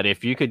team, but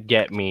if you could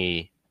get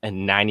me a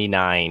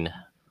 99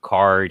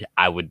 card,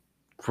 I would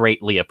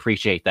greatly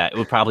appreciate that." It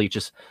would probably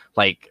just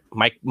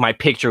my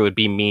picture would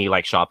be me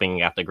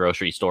shopping at the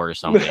grocery store or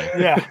something.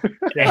 Yeah.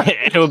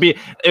 It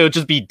would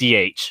just be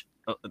DH.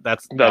 That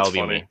would be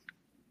funny. me.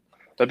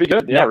 That'd be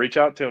good. Yeah, reach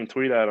out to him,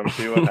 tweet at him,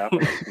 see what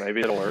happens. Maybe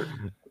it'll work.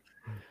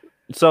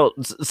 So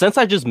since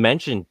I just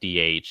mentioned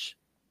DH,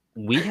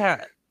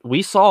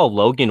 we saw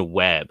Logan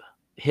Webb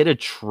hit a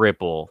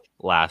triple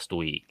last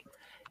week,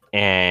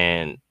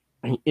 and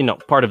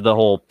part of the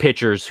whole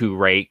pitchers who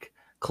rake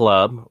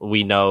club.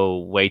 We know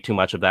way too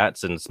much of that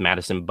since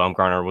Madison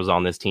Bumgarner was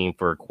on this team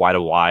for quite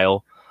a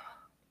while.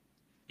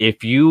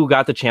 If you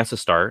got the chance to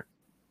start,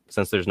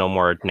 since there's no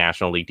more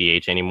National League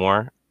DH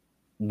anymore,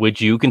 would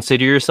you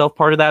consider yourself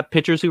part of that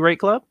pitchers who rate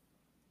club?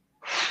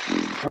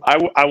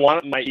 I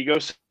want, my ego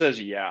says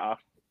yeah,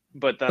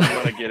 but then I'm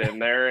gonna get in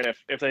there, and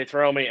if they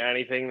throw me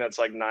anything that's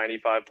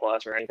 95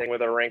 plus or anything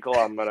with a wrinkle,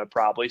 I'm gonna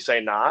probably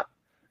say not.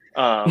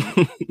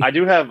 I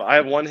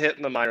have one hit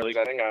in the minor leagues.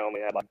 I think I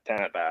only had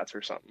 10 at bats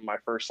or something. My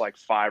first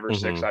 5 or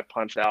 6 I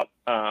punched out.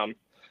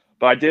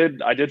 But I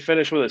did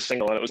finish with a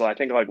single, and it was I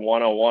think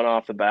 101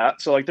 off the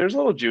bat. So there's a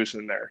little juice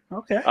in there.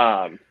 Okay.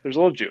 There's a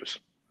little juice.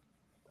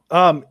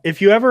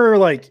 If you ever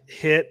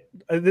hit,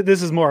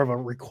 this is more of a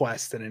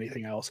request than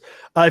anything else.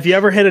 If you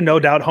ever hit a no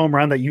doubt home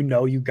run that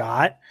you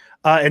got,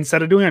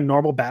 instead of doing a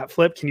normal bat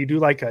flip, can you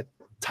do a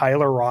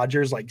Tyler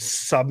Rogers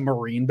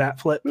submarine bat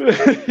flip?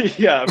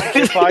 Yeah,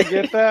 if I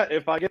get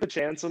the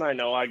chance and I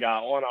know I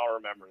got one, I'll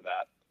remember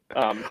that.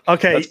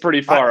 Okay, that's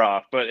pretty far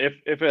off, but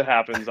if it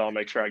happens, I'll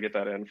make sure I get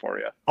that in for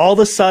you. All of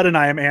a sudden,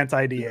 I am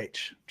anti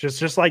DH,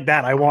 just like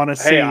that. I want to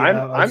see. Hey,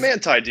 I'm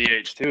anti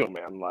DH too,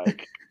 man.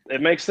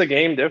 It makes the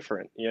game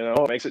different.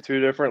 It makes it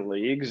 2 different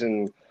leagues,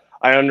 and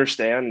I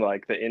understand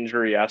the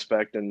injury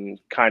aspect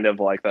and kind of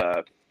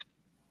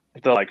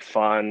the like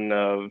fun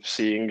of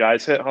seeing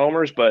guys hit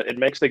homers, but it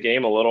makes the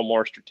game a little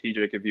more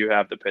strategic if you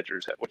have the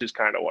pitchers hit, which is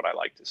kind of what I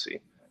like to see.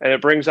 And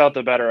it brings out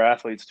the better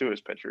athletes too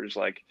as pitchers.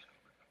 Like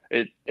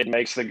it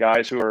makes the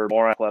guys who are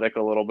more athletic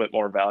a little bit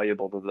more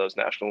valuable to those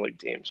National League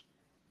teams.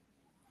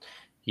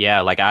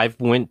 Yeah, like I've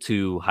went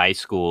to high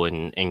school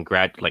and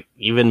like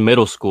even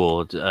middle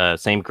school,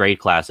 same grade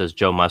class as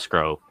Joe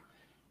Musgrove.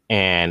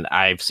 And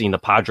I've seen the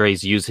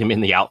Padres use him in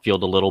the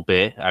outfield a little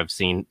bit. I've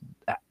seen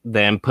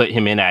them put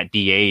him in at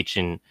DH,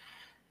 and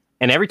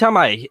every time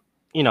I,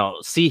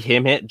 see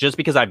him hit, just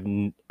because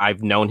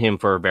I've known him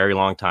for a very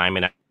long time,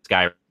 and this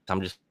guy,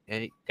 I'm just,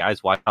 hey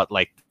guys, watch out!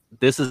 Like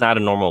this is not a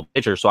normal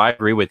pitcher. So I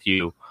agree with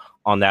you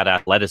on that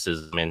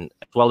athleticism, and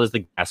as well as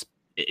the gas.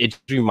 It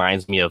just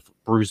reminds me of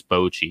Bruce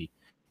Bochy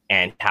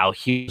and how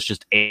he was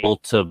just able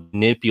to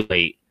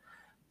manipulate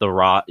the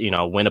raw,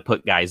 when to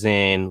put guys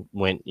in,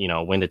 when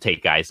to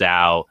take guys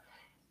out.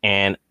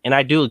 And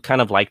I do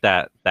kind of like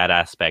that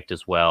aspect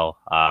as well.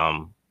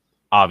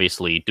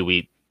 Obviously, do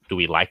we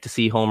like to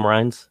see home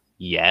runs?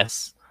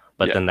 Yes.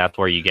 But then that's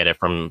where you get it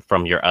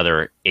from your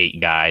other 8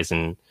 guys.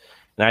 And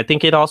I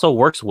think it also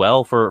works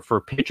well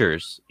for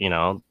pitchers,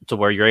 to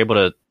where you're able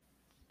to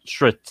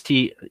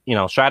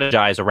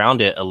strategize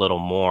around it a little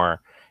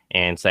more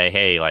and say,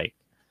 hey, like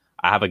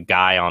I have a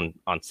guy on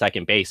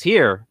second base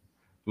here.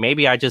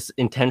 Maybe I just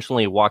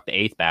intentionally walk the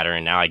 8th batter,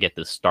 and now I get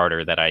this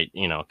starter that I,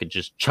 could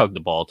just chug the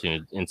ball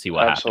to and see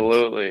what happens.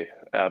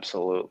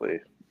 Absolutely.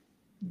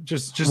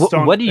 Just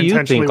don't what do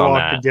you think on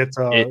that?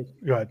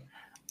 Go ahead.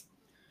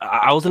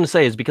 I was going to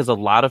say is because a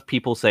lot of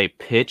people say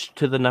pitch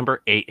to the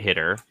number 8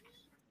 hitter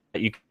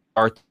that you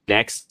start the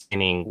next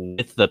inning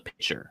with the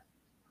pitcher.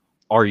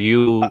 Are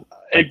you?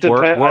 It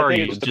depends. I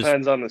think it just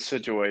depends on the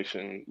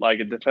situation. Like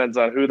it depends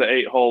on who the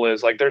 8 hole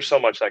is. Like there's so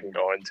much that can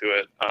go into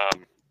it.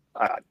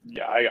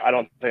 I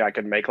don't think I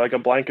could make like a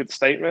blanket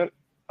statement.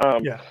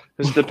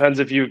 This depends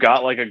if you've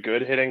got like a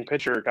good hitting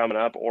pitcher coming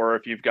up, or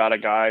if you've got a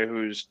guy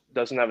who's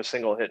doesn't have a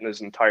single hit in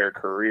his entire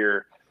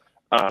career.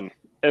 And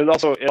it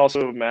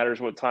also matters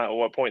what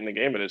point in the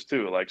game it is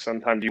too. Like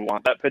sometimes you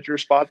want that pitcher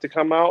spot to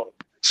come out.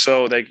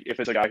 So if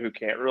it's a guy who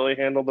can't really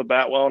handle the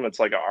bat well and it's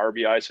like a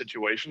RBI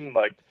situation,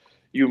 like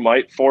you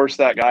might force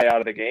that guy out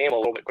of the game a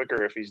little bit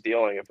quicker if he's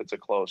dealing, if it's a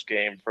close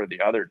game for the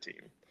other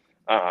team.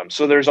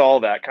 So there's all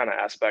that kind of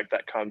aspect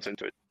that comes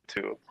into it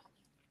too.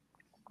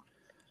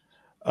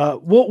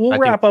 We'll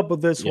wrap up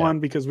with this one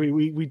because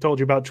we told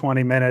you about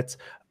 20 minutes.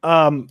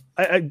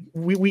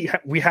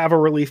 We have a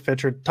relief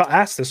pitcher to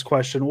ask this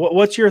question.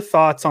 What's your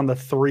thoughts on the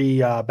 3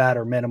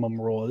 batter minimum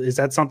rule? Is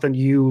that something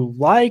you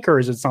like, or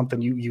is it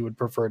something you would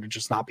prefer to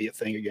just not be a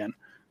thing again?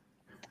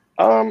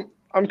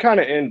 I'm kind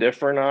of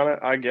indifferent on it,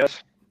 I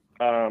guess.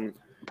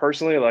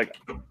 Personally, like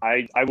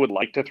I would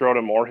like to throw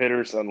to more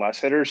hitters than less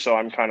hitters, so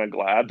I'm kind of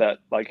glad that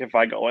like if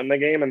I go in the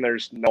game and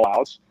there's no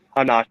outs,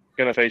 I'm not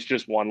gonna face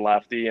just one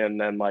lefty and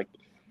then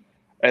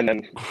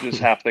just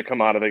have to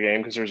come out of the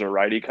game because there's a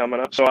righty coming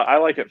up. So I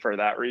like it for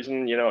that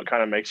reason. It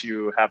kind of makes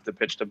you have to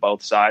pitch to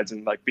both sides,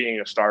 and like being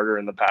a starter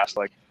in the past,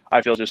 like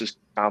I feel just as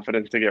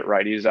confident to get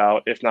righties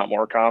out, if not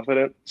more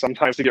confident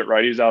sometimes to get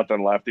righties out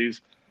than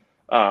lefties.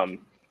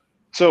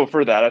 So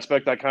for that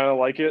aspect, I kind of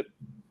like it.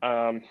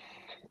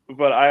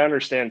 But I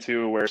understand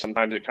too where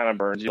sometimes it kind of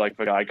burns you. Like if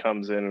a guy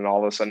comes in and all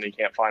of a sudden he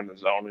can't find the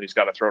zone and he's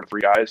got to throw to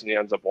 3 guys and he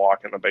ends up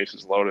walking, the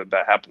bases loaded.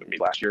 That happened to me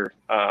last year.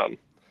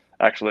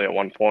 Actually, at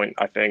one point,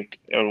 I think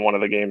in one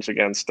of the games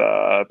against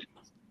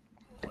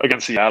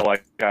Seattle,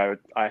 like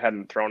I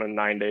hadn't thrown in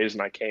 9 days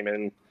and I came in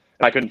and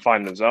I couldn't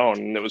find the zone.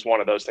 And it was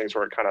one of those things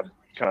where it kind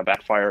of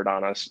backfired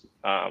on us,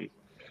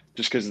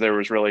 just because there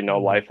was really no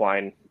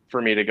lifeline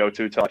for me to go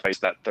to till I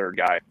faced that 3rd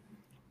guy.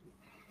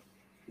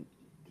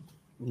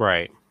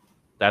 Right.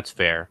 That's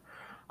fair.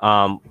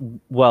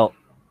 Well,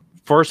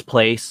 first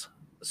place,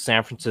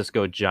 San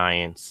Francisco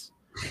Giants,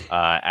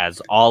 as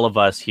all of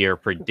us here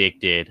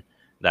predicted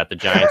that the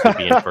Giants would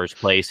be in first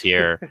place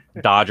here.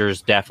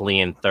 Dodgers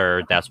definitely in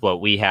 3rd. That's what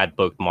we had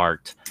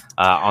bookmarked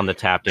on the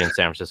Tapped In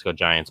San Francisco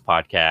Giants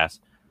podcast.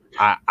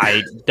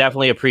 I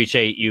definitely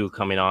appreciate you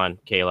coming on,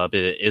 Caleb.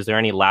 Is there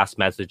any last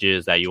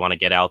messages that you want to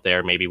get out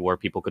there, maybe where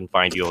people can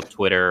find you on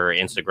Twitter or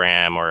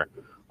Instagram,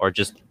 or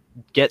just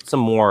get some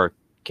more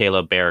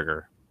Caleb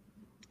Berger?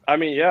 I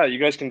mean, yeah, you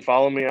guys can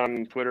follow me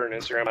on Twitter and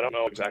Instagram. I don't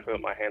know exactly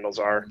what my handles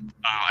are.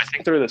 I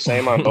think they're the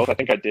same on both. I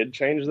think I did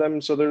change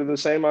them, so they're the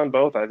same on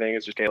both. I think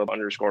it's just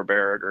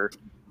Caleb_Berger.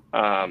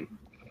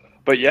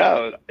 But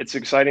yeah, it's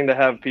exciting to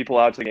have people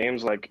out to the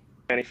games. Like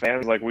any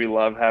fans, like we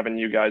love having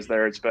you guys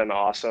there. It's been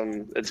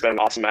awesome. It's been an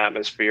awesome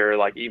atmosphere.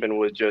 Like even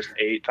with just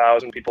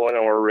 8,000 people in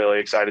it, we're really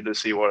excited to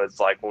see what it's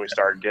like when we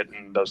start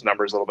getting those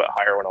numbers a little bit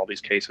higher when all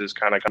these cases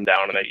kind of come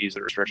down and they ease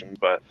the restrictions.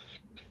 But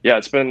yeah,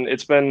 it's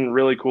been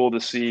really cool to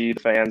see the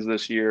fans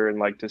this year and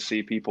like to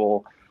see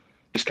people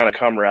just kind of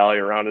come rally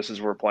around us as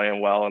we're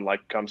playing well and like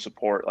come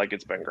support. Like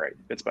it's been great.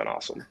 It's been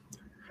awesome.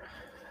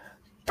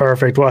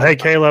 Perfect. Well, hey,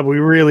 Caleb, we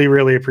really,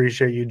 really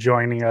appreciate you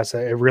joining us.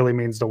 It really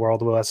means the world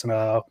to us. And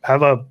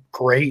have a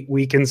great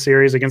weekend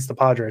series against the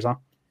Padres, huh?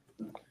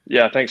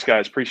 Yeah, thanks,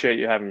 guys. Appreciate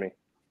you having me.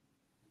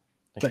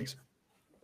 Thanks.